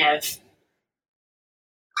kind of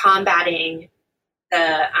combating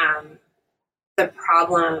the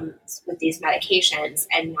problems with these medications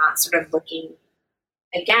and not sort of looking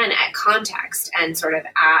again at context and sort of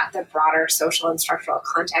at the broader social and structural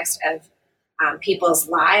context of people's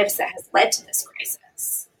lives that has led to this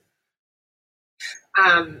crisis.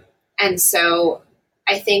 And so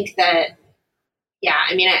I think that,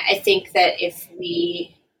 I think that if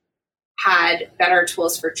we had better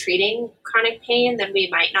tools for treating chronic pain, then we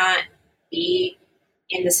might not be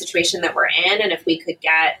in the situation that we're in. And if we could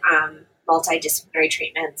get multidisciplinary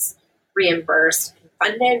treatments reimbursed and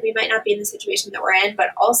funded, we might not be in the situation that we're in. But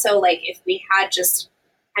also, like, if we had just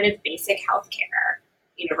kind of basic healthcare,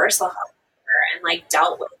 universal healthcare, and like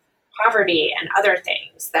dealt with poverty and other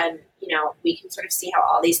things, then, we can sort of see how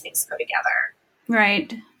all these things go together.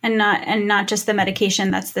 Right. And not just the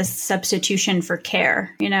medication that's this substitution for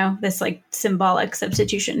care, this like symbolic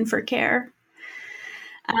substitution for care.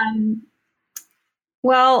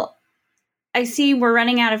 Well, I see we're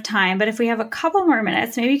running out of time, but if we have a couple more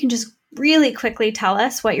minutes, maybe you can just really quickly tell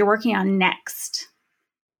us what you're working on next.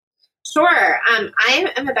 Sure.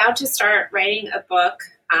 I am about to start writing a book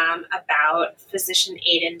about physician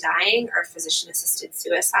aid in dying, or physician-assisted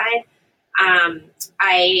suicide.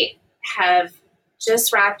 I have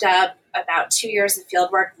just wrapped up about 2 years of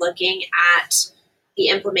fieldwork looking at the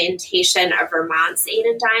implementation of Vermont's aid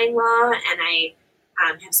in dying law, and I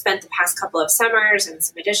have spent the past couple of summers and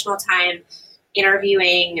some additional time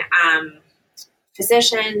interviewing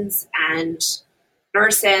physicians and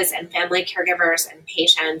nurses and family caregivers and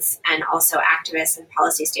patients, and also activists and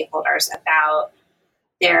policy stakeholders about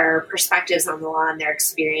their perspectives on the law and their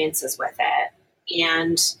experiences with it.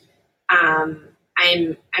 And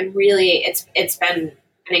I'm really, it's been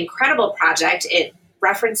an incredible project. It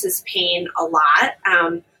references pain a lot,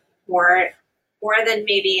 more than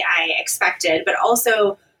maybe I expected, but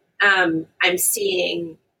also I'm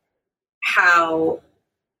seeing how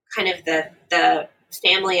kind of the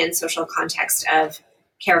family and social context of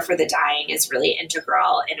care for the dying is really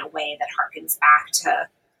integral in a way that harkens back to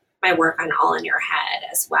my work on All in Your Head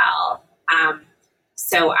as well.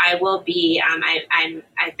 So I will be,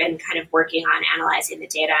 I've been kind of working on analyzing the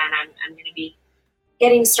data, and I'm going to be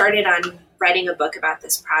getting started on writing a book about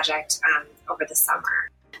this project over the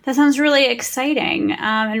summer. That sounds really exciting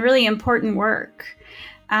and really important work.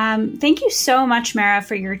 Thank you so much, Mara,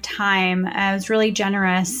 for your time. It was really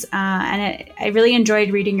generous, and I really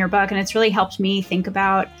enjoyed reading your book, and it's really helped me think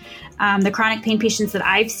about the chronic pain patients that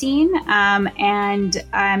I've seen, and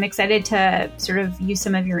I'm excited to sort of use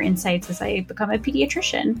some of your insights as I become a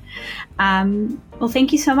pediatrician. Well,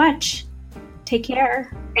 thank you so much. Take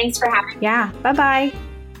care. Thanks for having me. Yeah, bye-bye.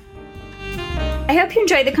 I hope you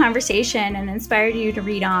enjoyed the conversation and inspired you to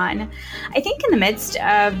read on. I think in the midst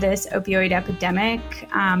of this opioid epidemic,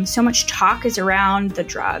 so much talk is around the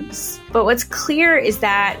drugs. But what's clear is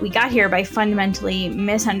that we got here by fundamentally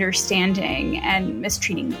misunderstanding and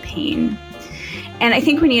mistreating the pain. And I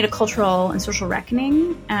think we need a cultural and social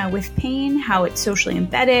reckoning with pain, how it's socially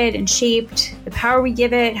embedded and shaped, the power we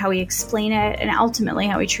give it, how we explain it, and ultimately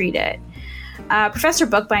how we treat it. Professor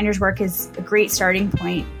Bookbinder's work is a great starting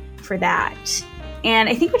point for that. And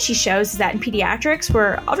I think what she shows is that in pediatrics,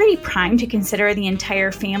 we're already primed to consider the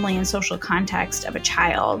entire family and social context of a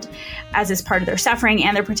child as is part of their suffering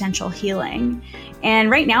and their potential healing.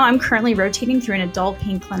 And right now, I'm currently rotating through an adult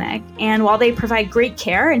pain clinic. And while they provide great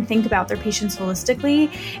care and think about their patients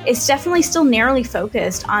holistically, it's definitely still narrowly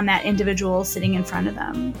focused on that individual sitting in front of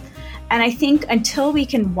them. And I think until we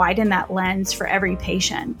can widen that lens for every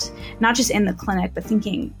patient, not just in the clinic, but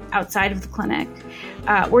thinking outside of the clinic,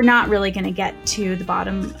 we're not really going to get to the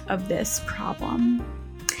bottom of this problem.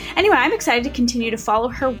 Anyway, I'm excited to continue to follow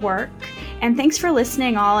her work. And thanks for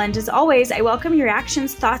listening all. And as always, I welcome your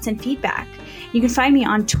reactions, thoughts, and feedback. You can find me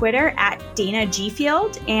on Twitter at Dana G.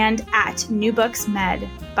 Field and at New Books Med.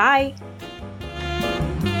 Bye.